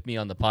episode with me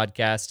on the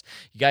podcast.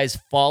 You guys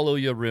follow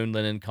Jeroen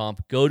Lennenkamp.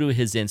 Go to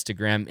his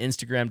Instagram,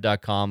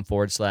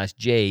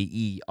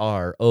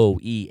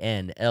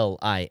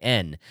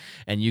 instagram.com/JEROENLIN.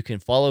 And you can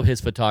follow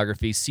his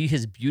photography, see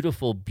his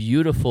beautiful,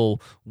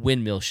 beautiful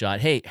windmill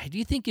shot. Hey, do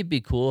you think it'd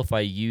be cool if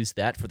I used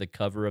that for the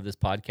cover of this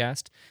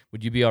podcast?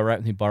 Would you be all right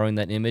with me borrowing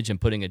that image and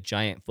putting a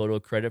giant photo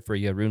credit for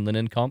Jeroen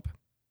Lennenkamp?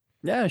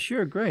 Yeah,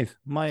 sure. Great.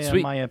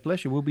 My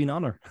pleasure. Will be an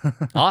honor.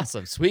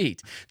 Awesome.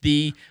 Sweet.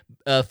 The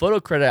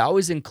photo credit, I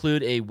always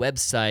include a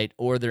website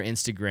or their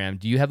Instagram.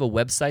 Do you have a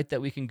website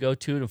that we can go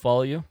to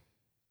follow you?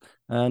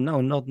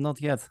 No,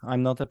 not yet.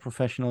 I'm not a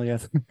professional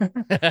yet.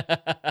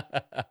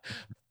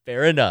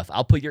 Fair enough.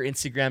 I'll put your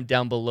Instagram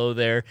down below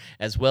there,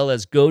 as well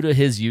as go to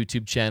his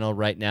YouTube channel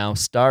right now,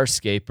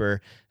 Starscaper.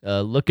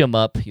 Look him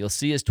up. You'll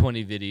see his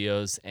 20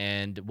 videos.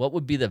 And what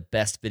would be the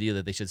best video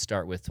that they should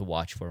start with to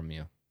watch from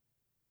you?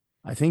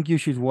 I think you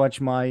should watch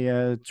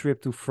my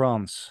trip to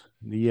France,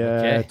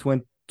 the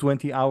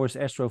 20 hours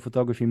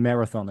astrophotography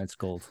marathon, it's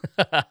called.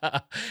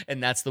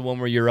 And that's the one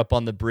where you're up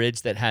on the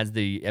bridge that has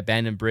the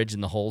abandoned bridge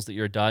and the holes that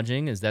you're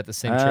dodging? Is that the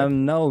same trip?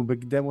 No,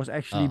 but that was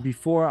actually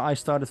before I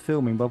started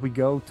filming, but we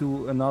go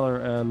to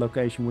another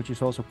location, which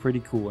is also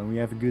pretty cool, and we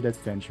have a good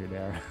adventure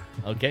there.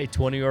 Okay,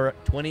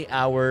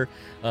 20-hour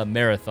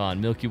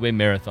marathon, Milky Way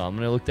marathon. I'm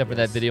going to look up for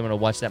that video. I'm going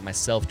to watch that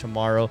myself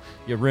tomorrow.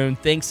 Jeroen,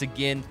 thanks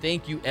again.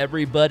 Thank you,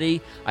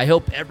 everybody. I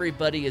hope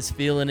everybody is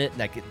feeling it.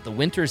 Like, the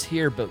winter's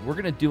here, but we're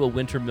going to do a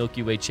winter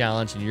Milky Way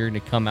challenge, and you're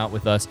going to come out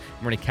with us.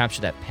 We're going to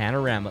capture that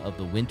panorama of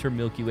the winter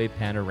Milky Way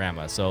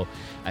panorama. So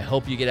I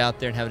hope you get out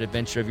there and have an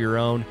adventure of your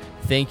own.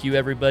 Thank you,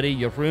 everybody.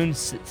 Jeroen,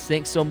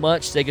 thanks so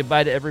much. Say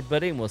goodbye to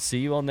everybody, and we'll see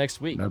you all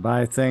next week.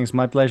 Bye-bye. Thanks.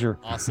 My pleasure.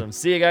 Awesome.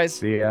 See you guys.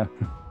 See ya.